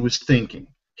season he was thinking.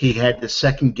 He had to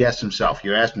second guess himself.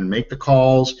 You asked him to make the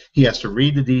calls. He has to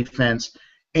read the defense.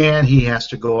 And he has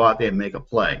to go out there and make a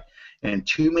play. And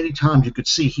too many times you could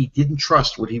see he didn't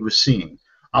trust what he was seeing.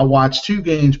 I watched 2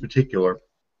 games in particular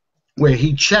where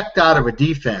he checked out of a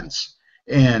defense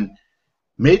and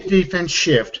made the defense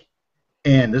shift.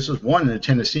 And this was one in the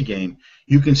Tennessee game.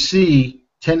 You can see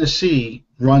Tennessee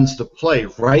runs the play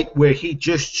right where he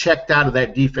just checked out of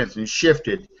that defense and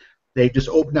shifted. They just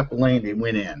opened up a lane. They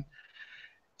went in.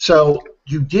 So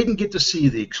you didn't get to see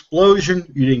the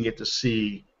explosion. You didn't get to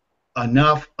see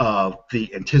enough of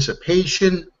the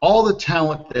anticipation, all the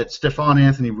talent that Stephon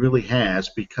Anthony really has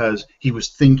because he was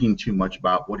thinking too much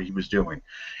about what he was doing.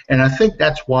 And I think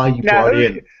that's why you brought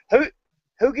in.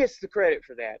 Who gets the credit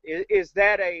for that? Is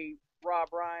that a Rob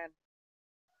Ryan?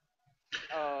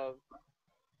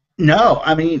 No,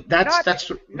 I mean that's that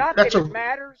it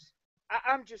matters.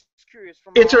 I'm just curious.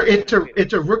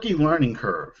 It's a rookie learning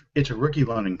curve. And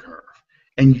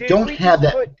you don't have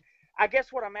that. I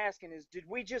guess what I'm asking is, did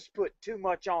we just put too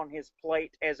much on his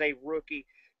plate as a rookie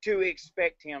to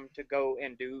expect him to go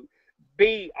and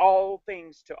be all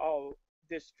things to all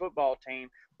this football team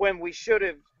when we should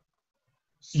have?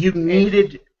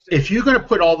 If you're going to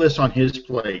put all this on his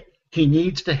plate, he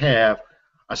needs to have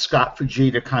a Scott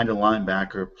Fujita kind of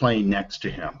linebacker playing next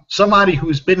to him. Somebody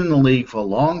who's been in the league for a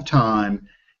long time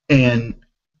and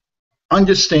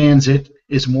understands it,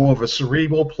 is more of a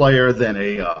cerebral player than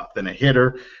a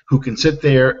hitter who can sit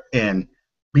there and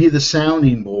be the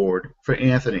sounding board for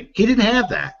Anthony. He didn't have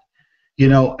that,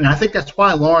 and I think that's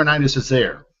why Laurinaitis is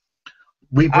there.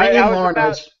 We bring in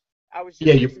Laurinaitis. I was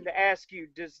just to ask you,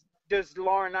 does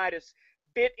Laurinaitis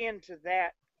fit into that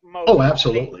mode? Oh,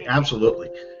 absolutely.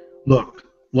 Look,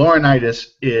 Laurinaitis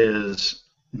is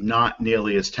not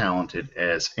nearly as talented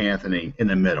as Anthony in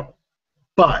the middle,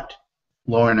 but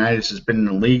Laurinaitis has been in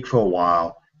the league for a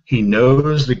while. He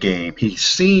knows the game. He's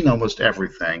seen almost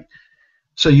everything.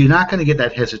 So you're not going to get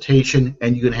that hesitation,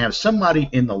 and you're going to have somebody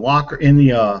in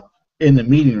the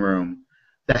meeting room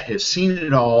that has seen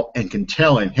it all and can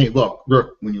tell him, hey, look,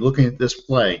 when you're looking at this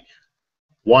play,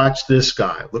 watch this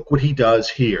guy. Look what he does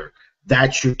here.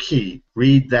 That's your key.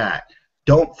 Read that.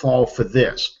 Don't fall for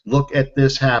this. Look at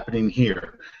this happening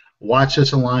here. Watch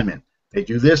this alignment. They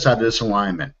do this out of this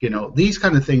alignment. These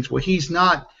kind of things where his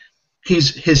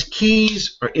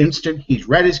keys are instant. He's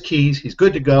read his keys. He's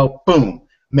good to go. Boom.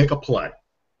 Make a play.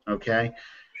 Okay?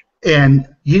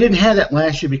 And you didn't have that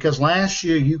last year because last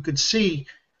year you could see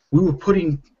we were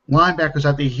putting linebackers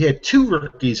out there. He had 2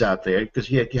 rookies out there because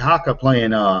he had Kihaka playing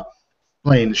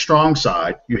the strong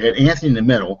side. You had Anthony in the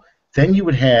middle. Then you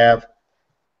would have,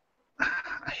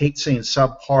 I hate saying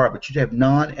subpar, but you'd have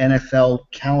non-NFL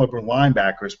caliber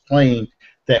linebackers playing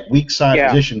that weak side Yeah.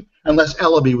 position unless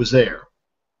Ellaby was there.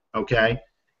 Okay?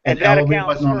 And that Ellaby accounts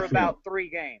wasn't on for the field. about 3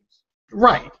 games.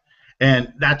 Right.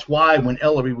 And that's why when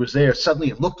Ellaby was there, suddenly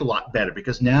it looked a lot better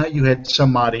because now you had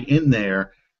somebody in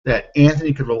there that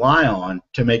Anthony could rely on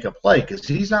to make a play because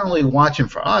he's not only watching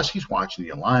for us, he's watching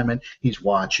the alignment, he's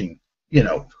watching,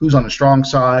 who's on the strong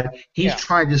side. He's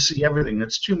trying to see everything.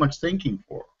 That's too much thinking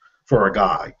for a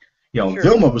guy. Sure.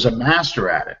 Vilma was a master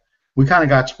at it. We kind of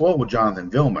got spoiled with Jonathan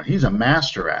Vilma. He's a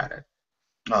master at it.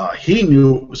 He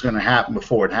knew it was going to happen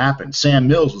before it happened. Sam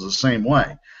Mills was the same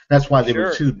way. That's why they were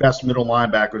the two best middle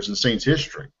linebackers in Saints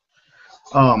history.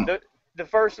 The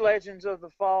first Legends of the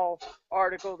Fall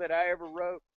article that I ever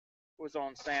wrote was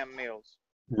on Sam Mills.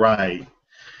 Right.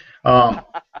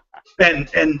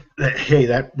 And hey,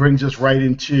 that brings us right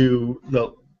into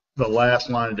the last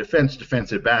line of defense,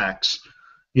 defensive backs.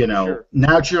 Now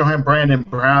that you don't have Brandon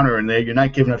Browner in there, you're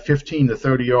not giving up 15 to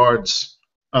 30 yards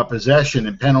possession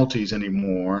and penalties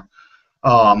anymore.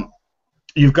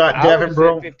 You've got Devin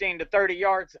Breaux. 15 to 30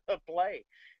 yards a play.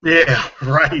 Yeah,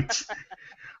 right.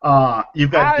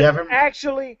 You've got Devin.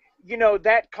 Actually,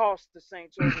 that cost the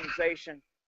Saints organization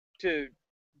to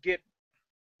get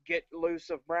loose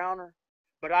of Browner.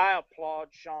 But I applaud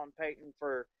Sean Payton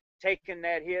for taking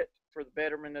that hit for the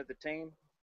betterment of the team.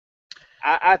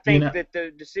 I think that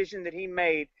the decision that he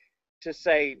made to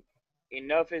say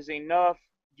enough is enough,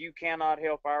 you cannot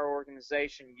help our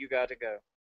organization, you got to go.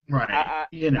 Right.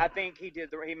 I think he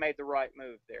made the right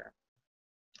move there.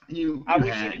 You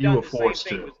were forced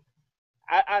to.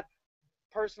 I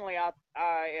personally, I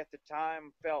at the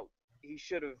time felt he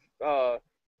should have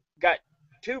got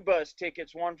 2 bus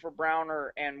tickets, one for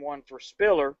Browner and one for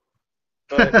Spiller.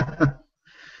 But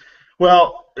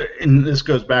well, and this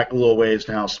goes back a little ways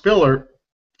now. Spiller,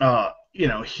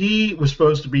 he was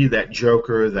supposed to be that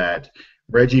joker, that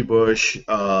Reggie Bush,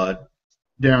 Darren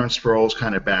Sproles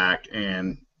kind of back,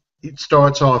 and it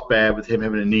starts off bad with him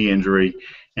having a knee injury,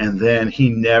 and then he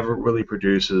never really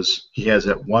produces. He has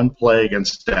that one play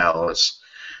against Dallas.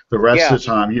 The rest of the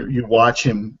time, you watch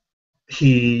him,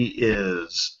 he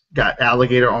is got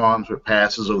alligator arms with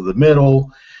passes over the middle.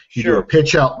 You do a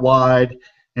pitch out wide.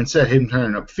 Instead of him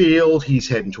turning upfield, he's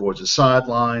heading towards the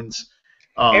sidelines.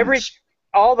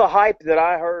 All the hype that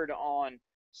I heard on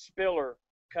Spiller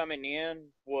coming in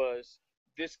was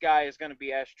this guy is going to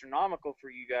be astronomical for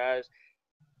you guys.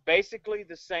 Basically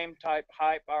the same type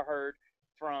hype I heard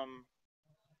from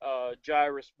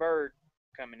Jairus Byrd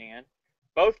coming in.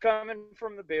 Both coming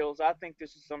from the Bills. I think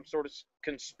this is some sort of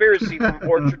conspiracy from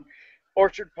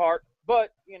Orchard Park,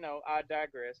 but, I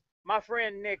digress. My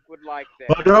friend Nick would like that.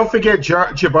 Well, don't forget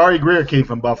Jabari Greer came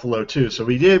from Buffalo, too. So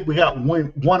we got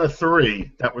one of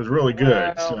 3. That was really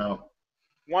good. So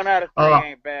 1 out of 3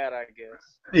 ain't bad, I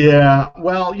guess. Yeah.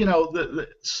 Well, the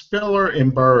Spiller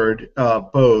and Byrd,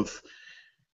 both,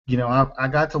 I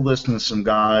got to listen to some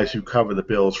guys who cover the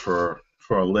Bills for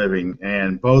a living,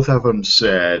 and both of them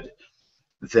said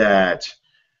that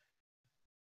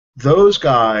those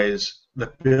guys,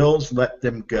 the Bills let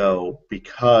them go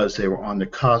because they were on the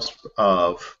cusp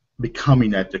of becoming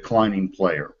that declining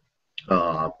player.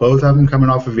 Both of them coming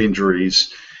off of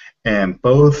injuries, and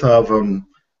both of them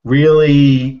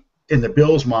really, in the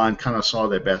Bills' mind, kind of saw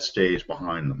their best days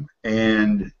behind them.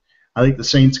 And I think the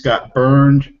Saints got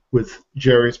burned with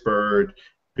Jairus Byrd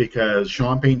because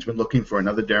Sean Payton's been looking for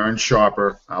another Darren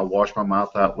Sharper. I'll wash my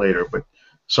mouth out later, but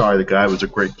sorry, the guy was a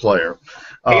great player.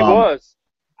 He was.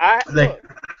 I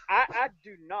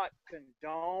do not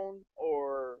condone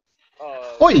or.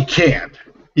 Well, you can't.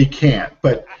 You can't.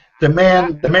 But the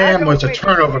man was a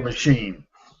turnover machine.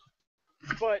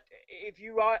 But if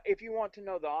you want to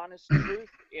know the honest truth,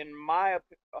 in my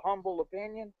humble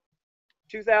opinion,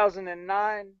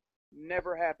 2009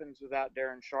 never happens without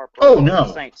Darren Sharper. Oh no,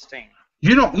 the Saints team.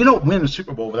 You don't win a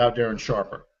Super Bowl without Darren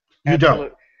Sharper. You Absolutely.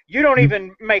 don't. You don't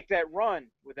even make that run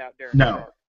without Darren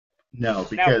Sharper. No,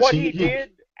 because what he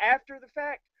did after the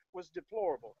fact was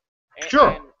deplorable. Sure.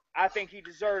 And I think he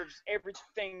deserves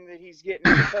everything that he's getting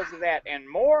because of that and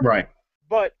more. Right.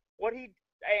 But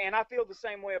and I feel the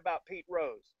same way about Pete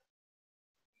Rose.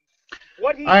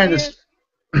 What he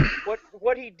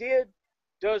did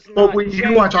does not change.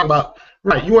 You want to talk about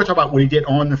You want to talk about what he did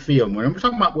on the field. When we're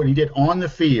talking about what he did on the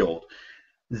field,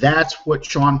 that's what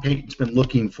Sean Payton's been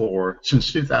looking for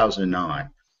since 2009.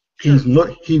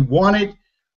 He wanted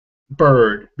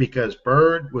Byrd because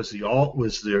Byrd was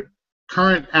the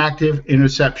current active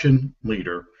interception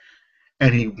leader,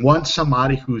 and he wants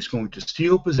somebody who's going to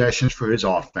steal possessions for his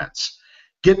offense,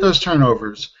 get those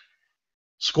turnovers,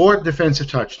 score defensive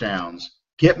touchdowns,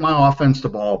 get my offense the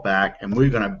ball back, and we're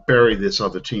going to bury this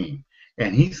other team.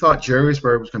 And he thought Jerry's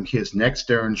Bird was going to be his next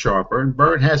Darren Sharper, and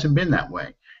Bird hasn't been that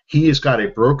way. He has got a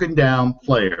broken down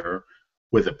player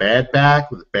with a bad back,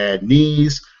 with bad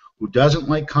knees, who doesn't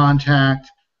like contact,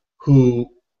 who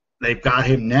they've got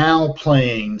him now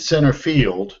playing center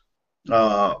field,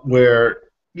 where,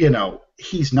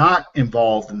 he's not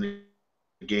involved in the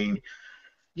game.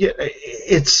 Yeah,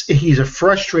 he's a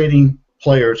frustrating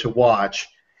player to watch,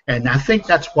 and I think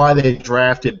that's why they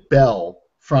drafted Bell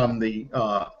from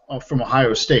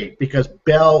Ohio State, because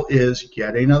Bell is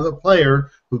yet another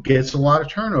player who gets a lot of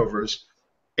turnovers,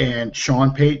 and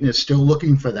Sean Payton is still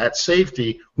looking for that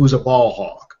safety who's a ball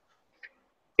hawk.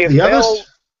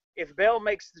 If Bell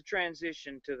makes the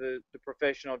transition to the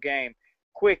professional game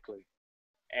quickly,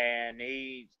 and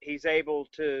he's able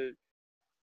to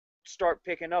start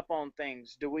picking up on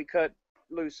things, do we cut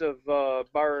loose of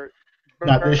Bird?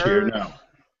 Not this year, no.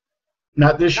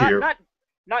 Not this year.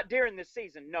 Not during this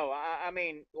season. No, I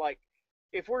mean, like,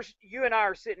 if you and I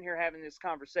are sitting here having this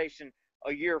conversation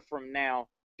a year from now,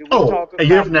 do we talk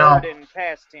about Bird in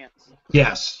past tense?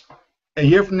 Yes. A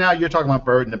year from now, you're talking about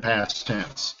Bird in the past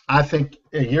tense. I think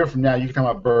a year from now, you can talk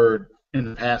about Bird in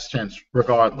the past tense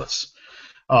regardless.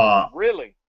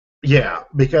 Really? Yeah,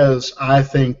 because I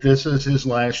think this is his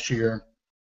last year.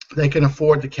 They can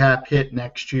afford the cap hit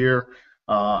next year.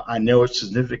 I know it's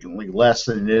significantly less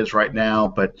than it is right now,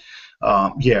 but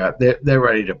yeah, they're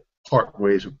ready to part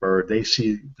ways with Bird. They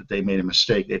see that they made a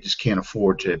mistake. They just can't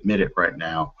afford to admit it right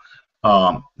now.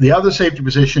 The other safety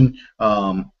position,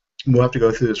 we'll have to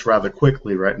go through this rather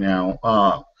quickly right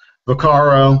now.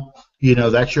 Vaccaro,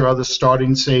 that's your other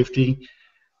starting safety.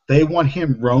 They want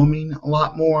him roaming a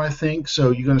lot more, I think,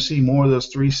 so you're going to see more of those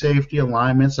three safety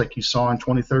alignments like you saw in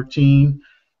 2013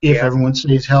 if everyone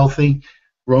stays healthy.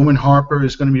 Roman Harper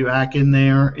is going to be back in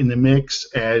there in the mix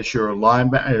as your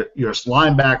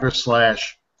linebacker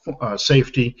slash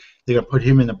safety. They're going to put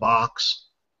him in the box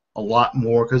a lot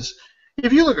more because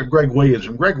if you look at Greg Williams,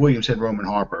 when Greg Williams had Roman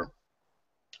Harper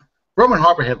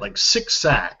had like 6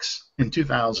 sacks in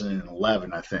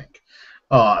 2011, I think.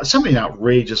 Something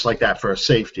outrageous like that for a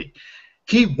safety.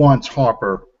 He wants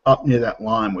Harper up near that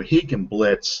line where he can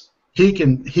blitz. He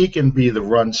can be the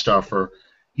run stuffer.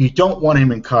 You don't want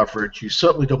him in coverage. You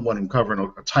certainly don't want him covering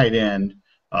a tight end.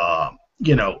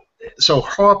 So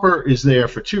Harper is there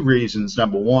for 2 reasons.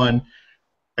 Number one,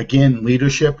 again,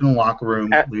 leadership in the locker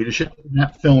room, leadership in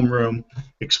that film room,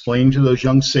 explaining to those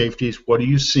young safeties, what are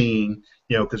you seeing?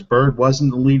 Because Bird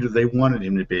wasn't the leader they wanted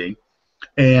him to be.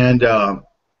 And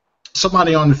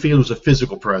somebody on the field who's a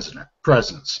physical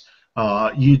presence.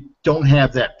 You don't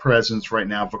have that presence right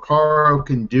now. Vaccaro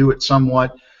can do it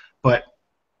somewhat, but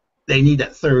they need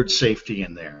that third safety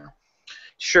in there.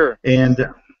 Sure. And,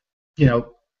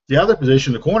 the other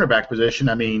position, the cornerback position,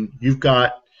 I mean, you've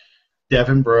got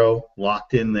Devin Breaux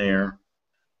locked in there.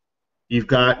 You've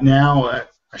got now,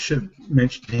 I should have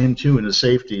mentioned him too in the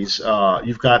safeties,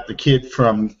 you've got the kid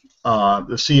from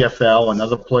the CFL,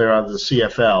 another player out of the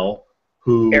CFL,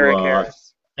 who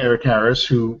Eric Harris,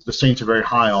 who the Saints are very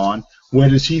high on. Where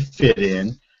does he fit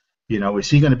in? Is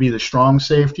he going to be the strong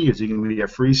safety? Is he going to be a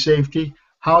free safety?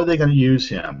 How are they going to use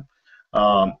him?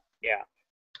 And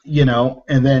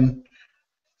then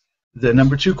the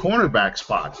number 2 cornerback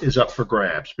spot is up for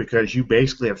grabs because you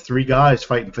basically have 3 guys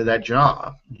fighting for that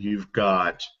job. You've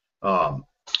got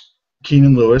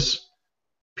Keenan Lewis,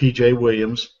 P.J.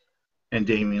 Williams, and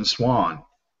Damian Swann.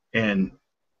 And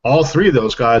all 3 of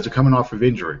those guys are coming off of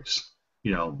injuries.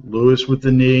 Lewis with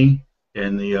the knee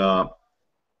and the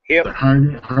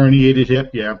herniated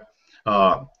hip, yeah.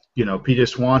 P.J.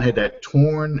 Swann had that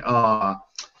torn,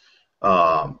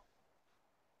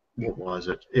 what was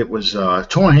it? It was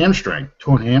torn hamstring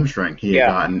he had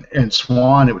gotten. And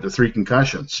Swann, it was the 3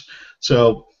 concussions.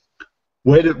 So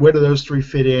where do those 3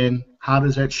 fit in? How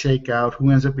does that shake out? Who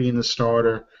ends up being the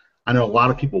starter? I know a lot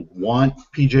of people want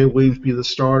P.J. Williams to be the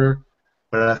starter,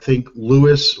 but I think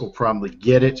Lewis will probably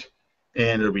get it,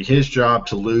 and it'll be his job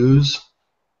to lose.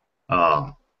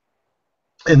 And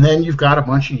then you've got a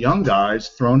bunch of young guys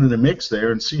thrown in the mix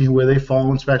there and see where they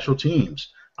fall in special teams.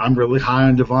 I'm really high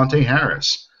on Devontae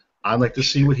Harris. I'd like to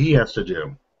see what he has to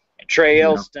do. And Trey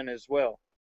Elston as well.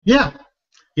 Yeah.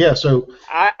 So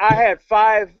I had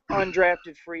 5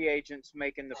 undrafted free agents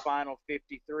making the final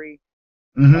 53.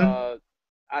 Mm-hmm.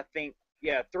 I think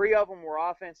 3 of them were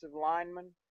offensive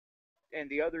linemen, and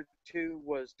the other 2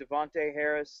 was Devontae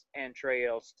Harris and Trey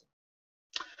Elston.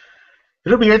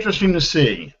 It'll be interesting to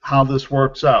see how this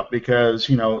works out because,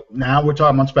 now we're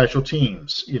talking about special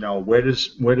teams. Where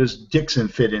does Dixon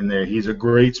fit in there? He's a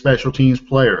great special teams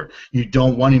player. You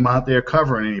don't want him out there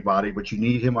covering anybody, but you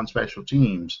need him on special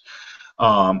teams.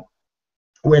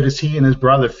 where does he and his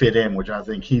brother fit in? Which I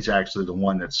think he's actually the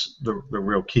one that's the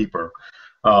real keeper.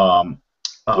 Um,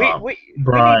 We uh, we we need to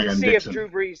Brian see if Dixon. Drew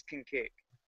Brees can kick.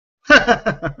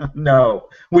 No,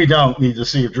 we don't need to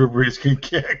see if Drew Brees can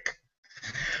kick.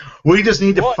 We just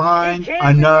need to Well, he find can't get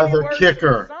any another worse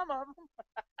kicker. than some of them.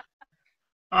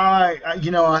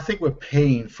 I think we're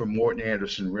paying for Morton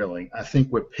Anderson. Really, I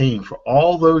think we're paying for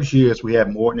all those years we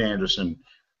had Morton Anderson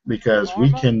because we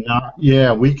Karma? cannot.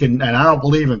 Yeah, we can, and I don't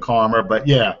believe in karma, but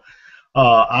yeah,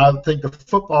 I think the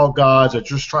football gods are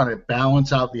just trying to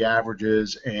balance out the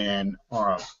averages and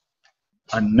are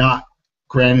not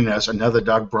granting us another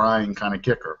Doug Bryan kind of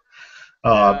kicker.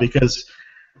 Yeah. Because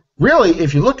really,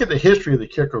 if you look at the history of the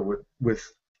kicker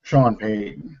with Sean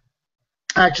Payton,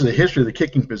 actually the history of the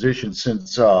kicking position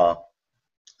since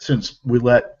we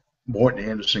let Morton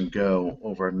Anderson go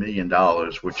over $1 million,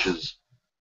 which is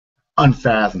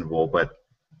unfathomable, but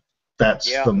that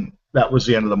was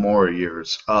the end of the Mora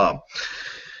years. I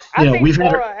think we've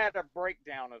had Mora had a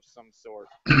breakdown of some sort.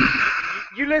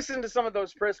 You listen to some of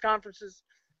those press conferences.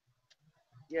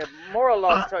 Yeah, Mora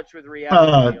lost touch with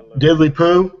reality a little. Diddley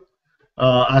Poo.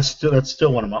 That's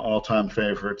still one of my all-time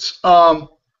favorites.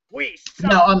 We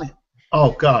suck. No, I mean,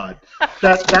 oh God,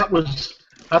 that was.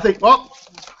 I think. Well,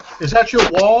 is that your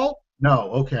wall? No.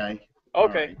 Okay.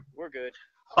 Okay, right. We're good.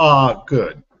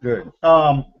 Good.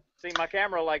 See, my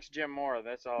camera likes Jim Mora.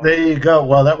 That's all. There you go.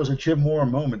 Well, that was a Jim Mora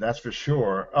moment, that's for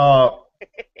sure.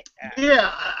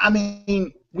 Yeah, I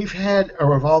mean, we've had a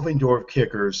revolving door of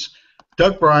kickers.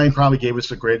 Doug Bryan probably gave us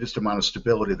the greatest amount of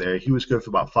stability there. He was good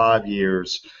for about 5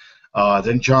 years.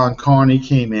 Then John Carney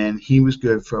came in. He was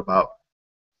good for about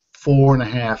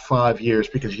 4.5, 5 years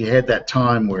because you had that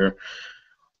time where,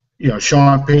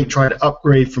 Sean Payton tried to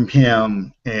upgrade from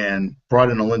him and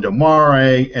brought in Olindo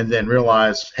Mare and then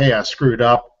realized, hey, I screwed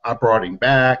up. I brought him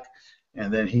back.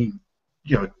 And then he,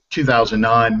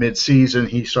 2009 midseason,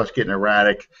 he starts getting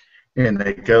erratic, and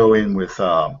they go in with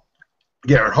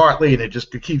Garrett Hartley, and it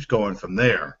keeps going from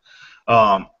there.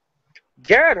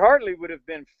 Garrett Hartley would have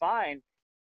been fine.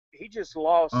 He just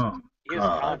lost his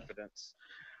confidence.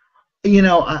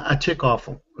 I tick off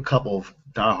a couple of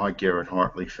diehard Garrett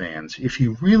Hartley fans. If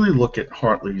you really look at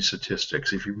Hartley's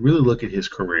statistics, if you really look at his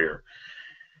career,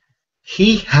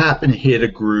 he happened to hit a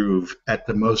groove at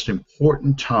the most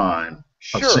important time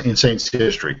in Saints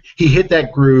history. He hit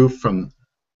that groove from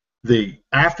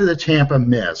after the Tampa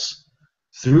miss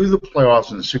through the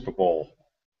playoffs and the Super Bowl,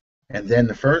 and then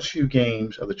the first few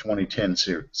games of the 2010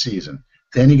 season.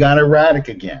 Then he got erratic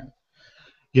again.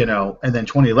 And then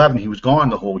 2011 he was gone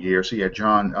the whole year, so you had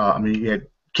you had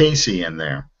Casey in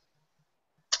there.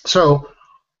 So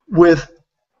with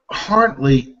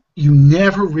Hartley, you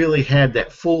never really had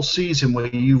that full season where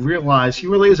you realize he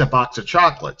really is a box of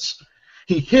chocolates.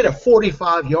 He hit a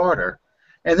 45-yarder,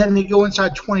 and then he go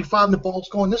inside 25, and the ball's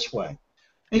going this way,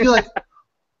 and you're like,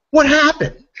 what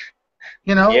happened?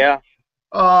 Yeah.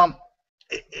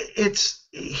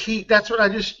 That's what I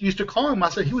just used to call him. I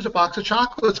said he was a box of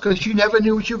chocolates because you never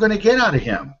knew what you were going to get out of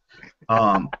him.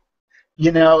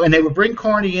 And they would bring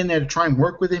Carney in there to try and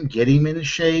work with him, get him into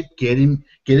shape, get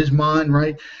his mind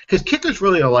right. Because kickers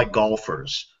really are like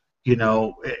golfers. They pick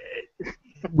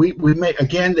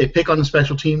on the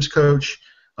special teams coach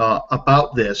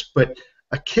about this, but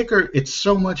a kicker,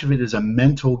 so much of it is a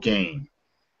mental game.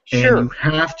 Sure. And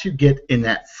you have to get in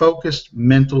that focused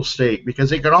mental state because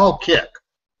they can all kick.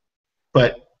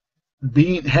 But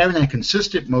having that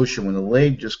consistent motion when the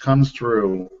leg just comes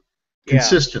through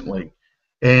consistently,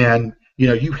 and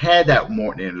you had that with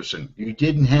Morton Anderson. You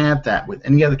didn't have that with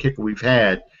any other kicker we've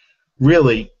had.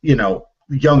 Really,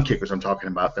 young kickers I'm talking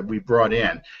about that we brought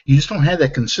in. You just don't have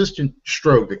that consistent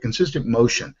stroke, the consistent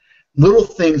motion. Little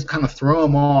things kind of throw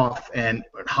them off. And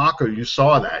Hocker, you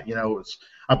saw that. It's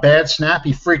a bad snap.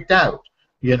 He freaked out.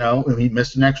 And he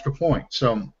missed an extra point.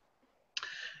 So.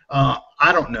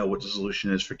 I don't know what the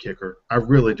solution is for kicker. I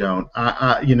really don't.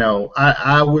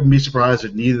 I wouldn't be surprised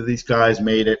if neither of these guys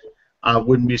made it. I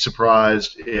wouldn't be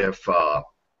surprised if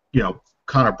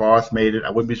Connor Barth made it.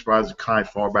 I wouldn't be surprised if Kai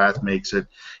Farbath makes it.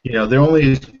 They're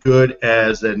only as good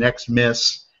as the next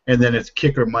miss, and then it's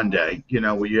Kicker Monday.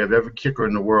 Where you have every kicker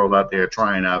in the world out there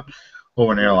trying out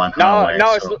over an airline highway.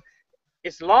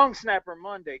 It's Long Snapper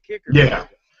Monday, Kicker. Yeah. Monday.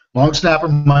 Long Snapper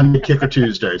Monday, Kicker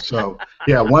Tuesday. So,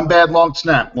 yeah, one bad long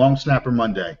Snapper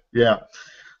Monday. Yeah.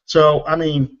 So, I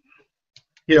mean,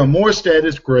 Morstead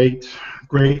is great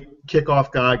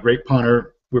kickoff guy, great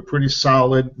punter. We're pretty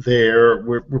solid there.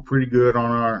 We're pretty good on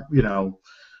our,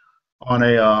 on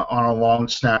a long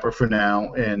snapper for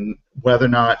now. And whether or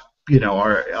not, we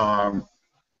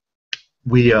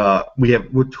have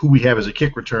who we have as a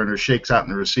kick returner shakes out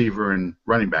in the receiver and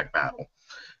running back battle.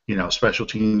 special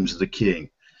teams is the key.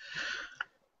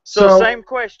 So same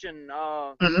question.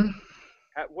 Mhm.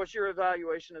 What's your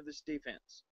evaluation of this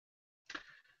defense?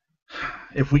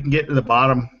 If we can get to the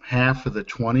bottom half of the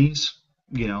 20s,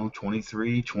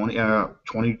 23, 20,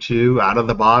 22, out of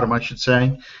the bottom, I should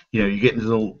say, you get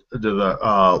into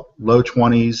the low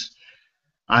 20s,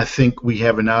 I think we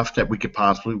have enough that we could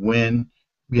possibly win,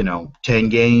 10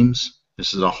 games.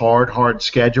 This is a hard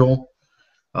schedule.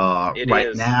 It Right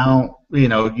is. now,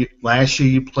 last year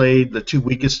you played the two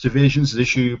weakest divisions.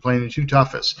 This year you're playing the two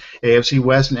toughest, AFC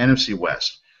West and NFC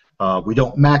West. We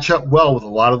don't match up well with a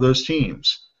lot of those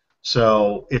teams.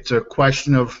 So it's a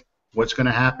question of what's going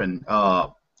to happen.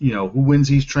 Who wins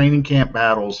these training camp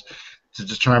battles to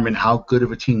determine how good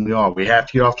of a team we are. We have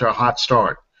to get off to a hot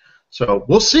start. So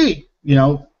we'll see.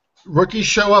 Rookies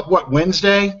show up,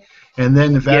 Wednesday? And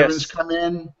then the veterans come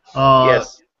in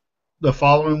Yes. the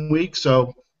following week.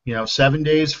 So, 7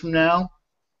 days from now,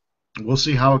 we'll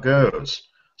see how it goes.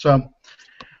 So,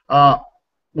 I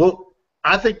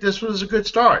think this was a good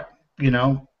start.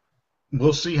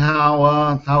 We'll see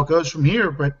how it goes from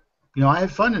here. But, I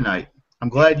had fun tonight. I'm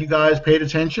glad you guys paid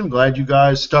attention. I'm glad you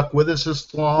guys stuck with us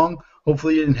this long.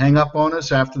 Hopefully you didn't hang up on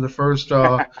us after the first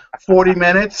 40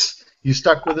 minutes. You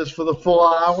stuck with us for the full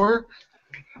hour.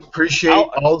 Appreciate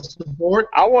all the support.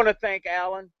 I want to thank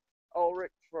Alan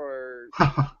Ulrich for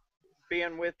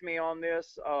being with me on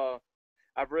this.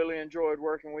 I've really enjoyed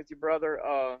working with you, brother.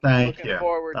 Thank you.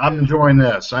 I'm enjoying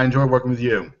this. I enjoy working with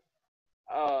you.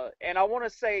 And I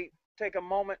want to take a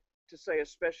moment to say a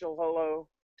special hello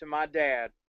to my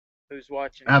dad, who's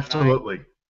watching. Absolutely. Tonight.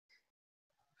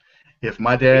 If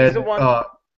my dad,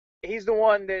 he's the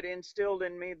one that instilled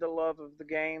in me the love of the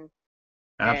game.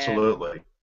 Absolutely.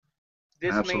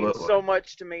 This means so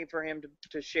much to me for him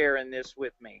to share in this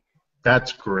with me.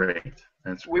 That's great.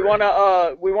 We want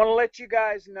to let you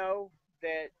guys know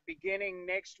that beginning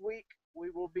next week, we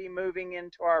will be moving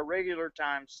into our regular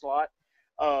time slot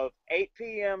of 8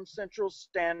 p.m. Central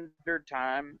Standard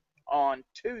Time on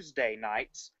Tuesday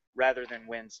nights rather than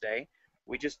Wednesday.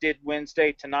 We just did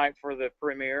Wednesday tonight for the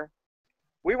premiere.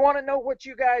 We want to know what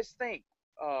you guys think.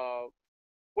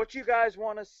 What you guys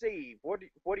want to see. What do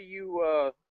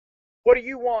you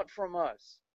want from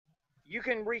us? You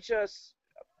can reach us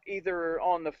either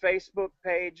on the Facebook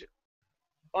page,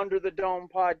 Under the Dome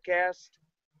Podcast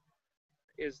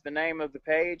is the name of the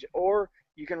page, or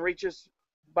you can reach us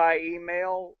by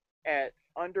email at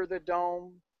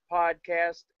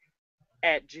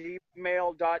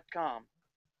underthedomepodcast@gmail.com.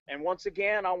 And once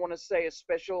again, I want to say a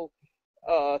special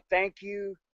thank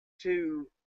you to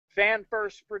Fan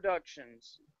First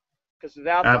Productions, because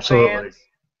without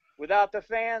the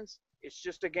fans, it's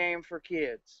just a game for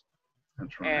kids.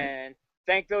 That's right. And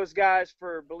thank those guys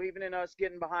for believing in us,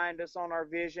 getting behind us on our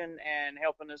vision, and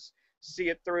helping us see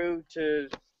it through to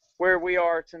where we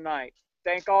are tonight.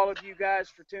 Thank all of you guys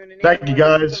for tuning in. Thank you,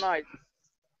 guys. Tonight.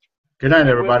 Good night,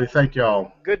 everybody. Thank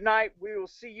y'all. Good night. We will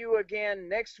see you again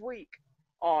next week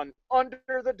on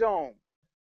Under the Dome.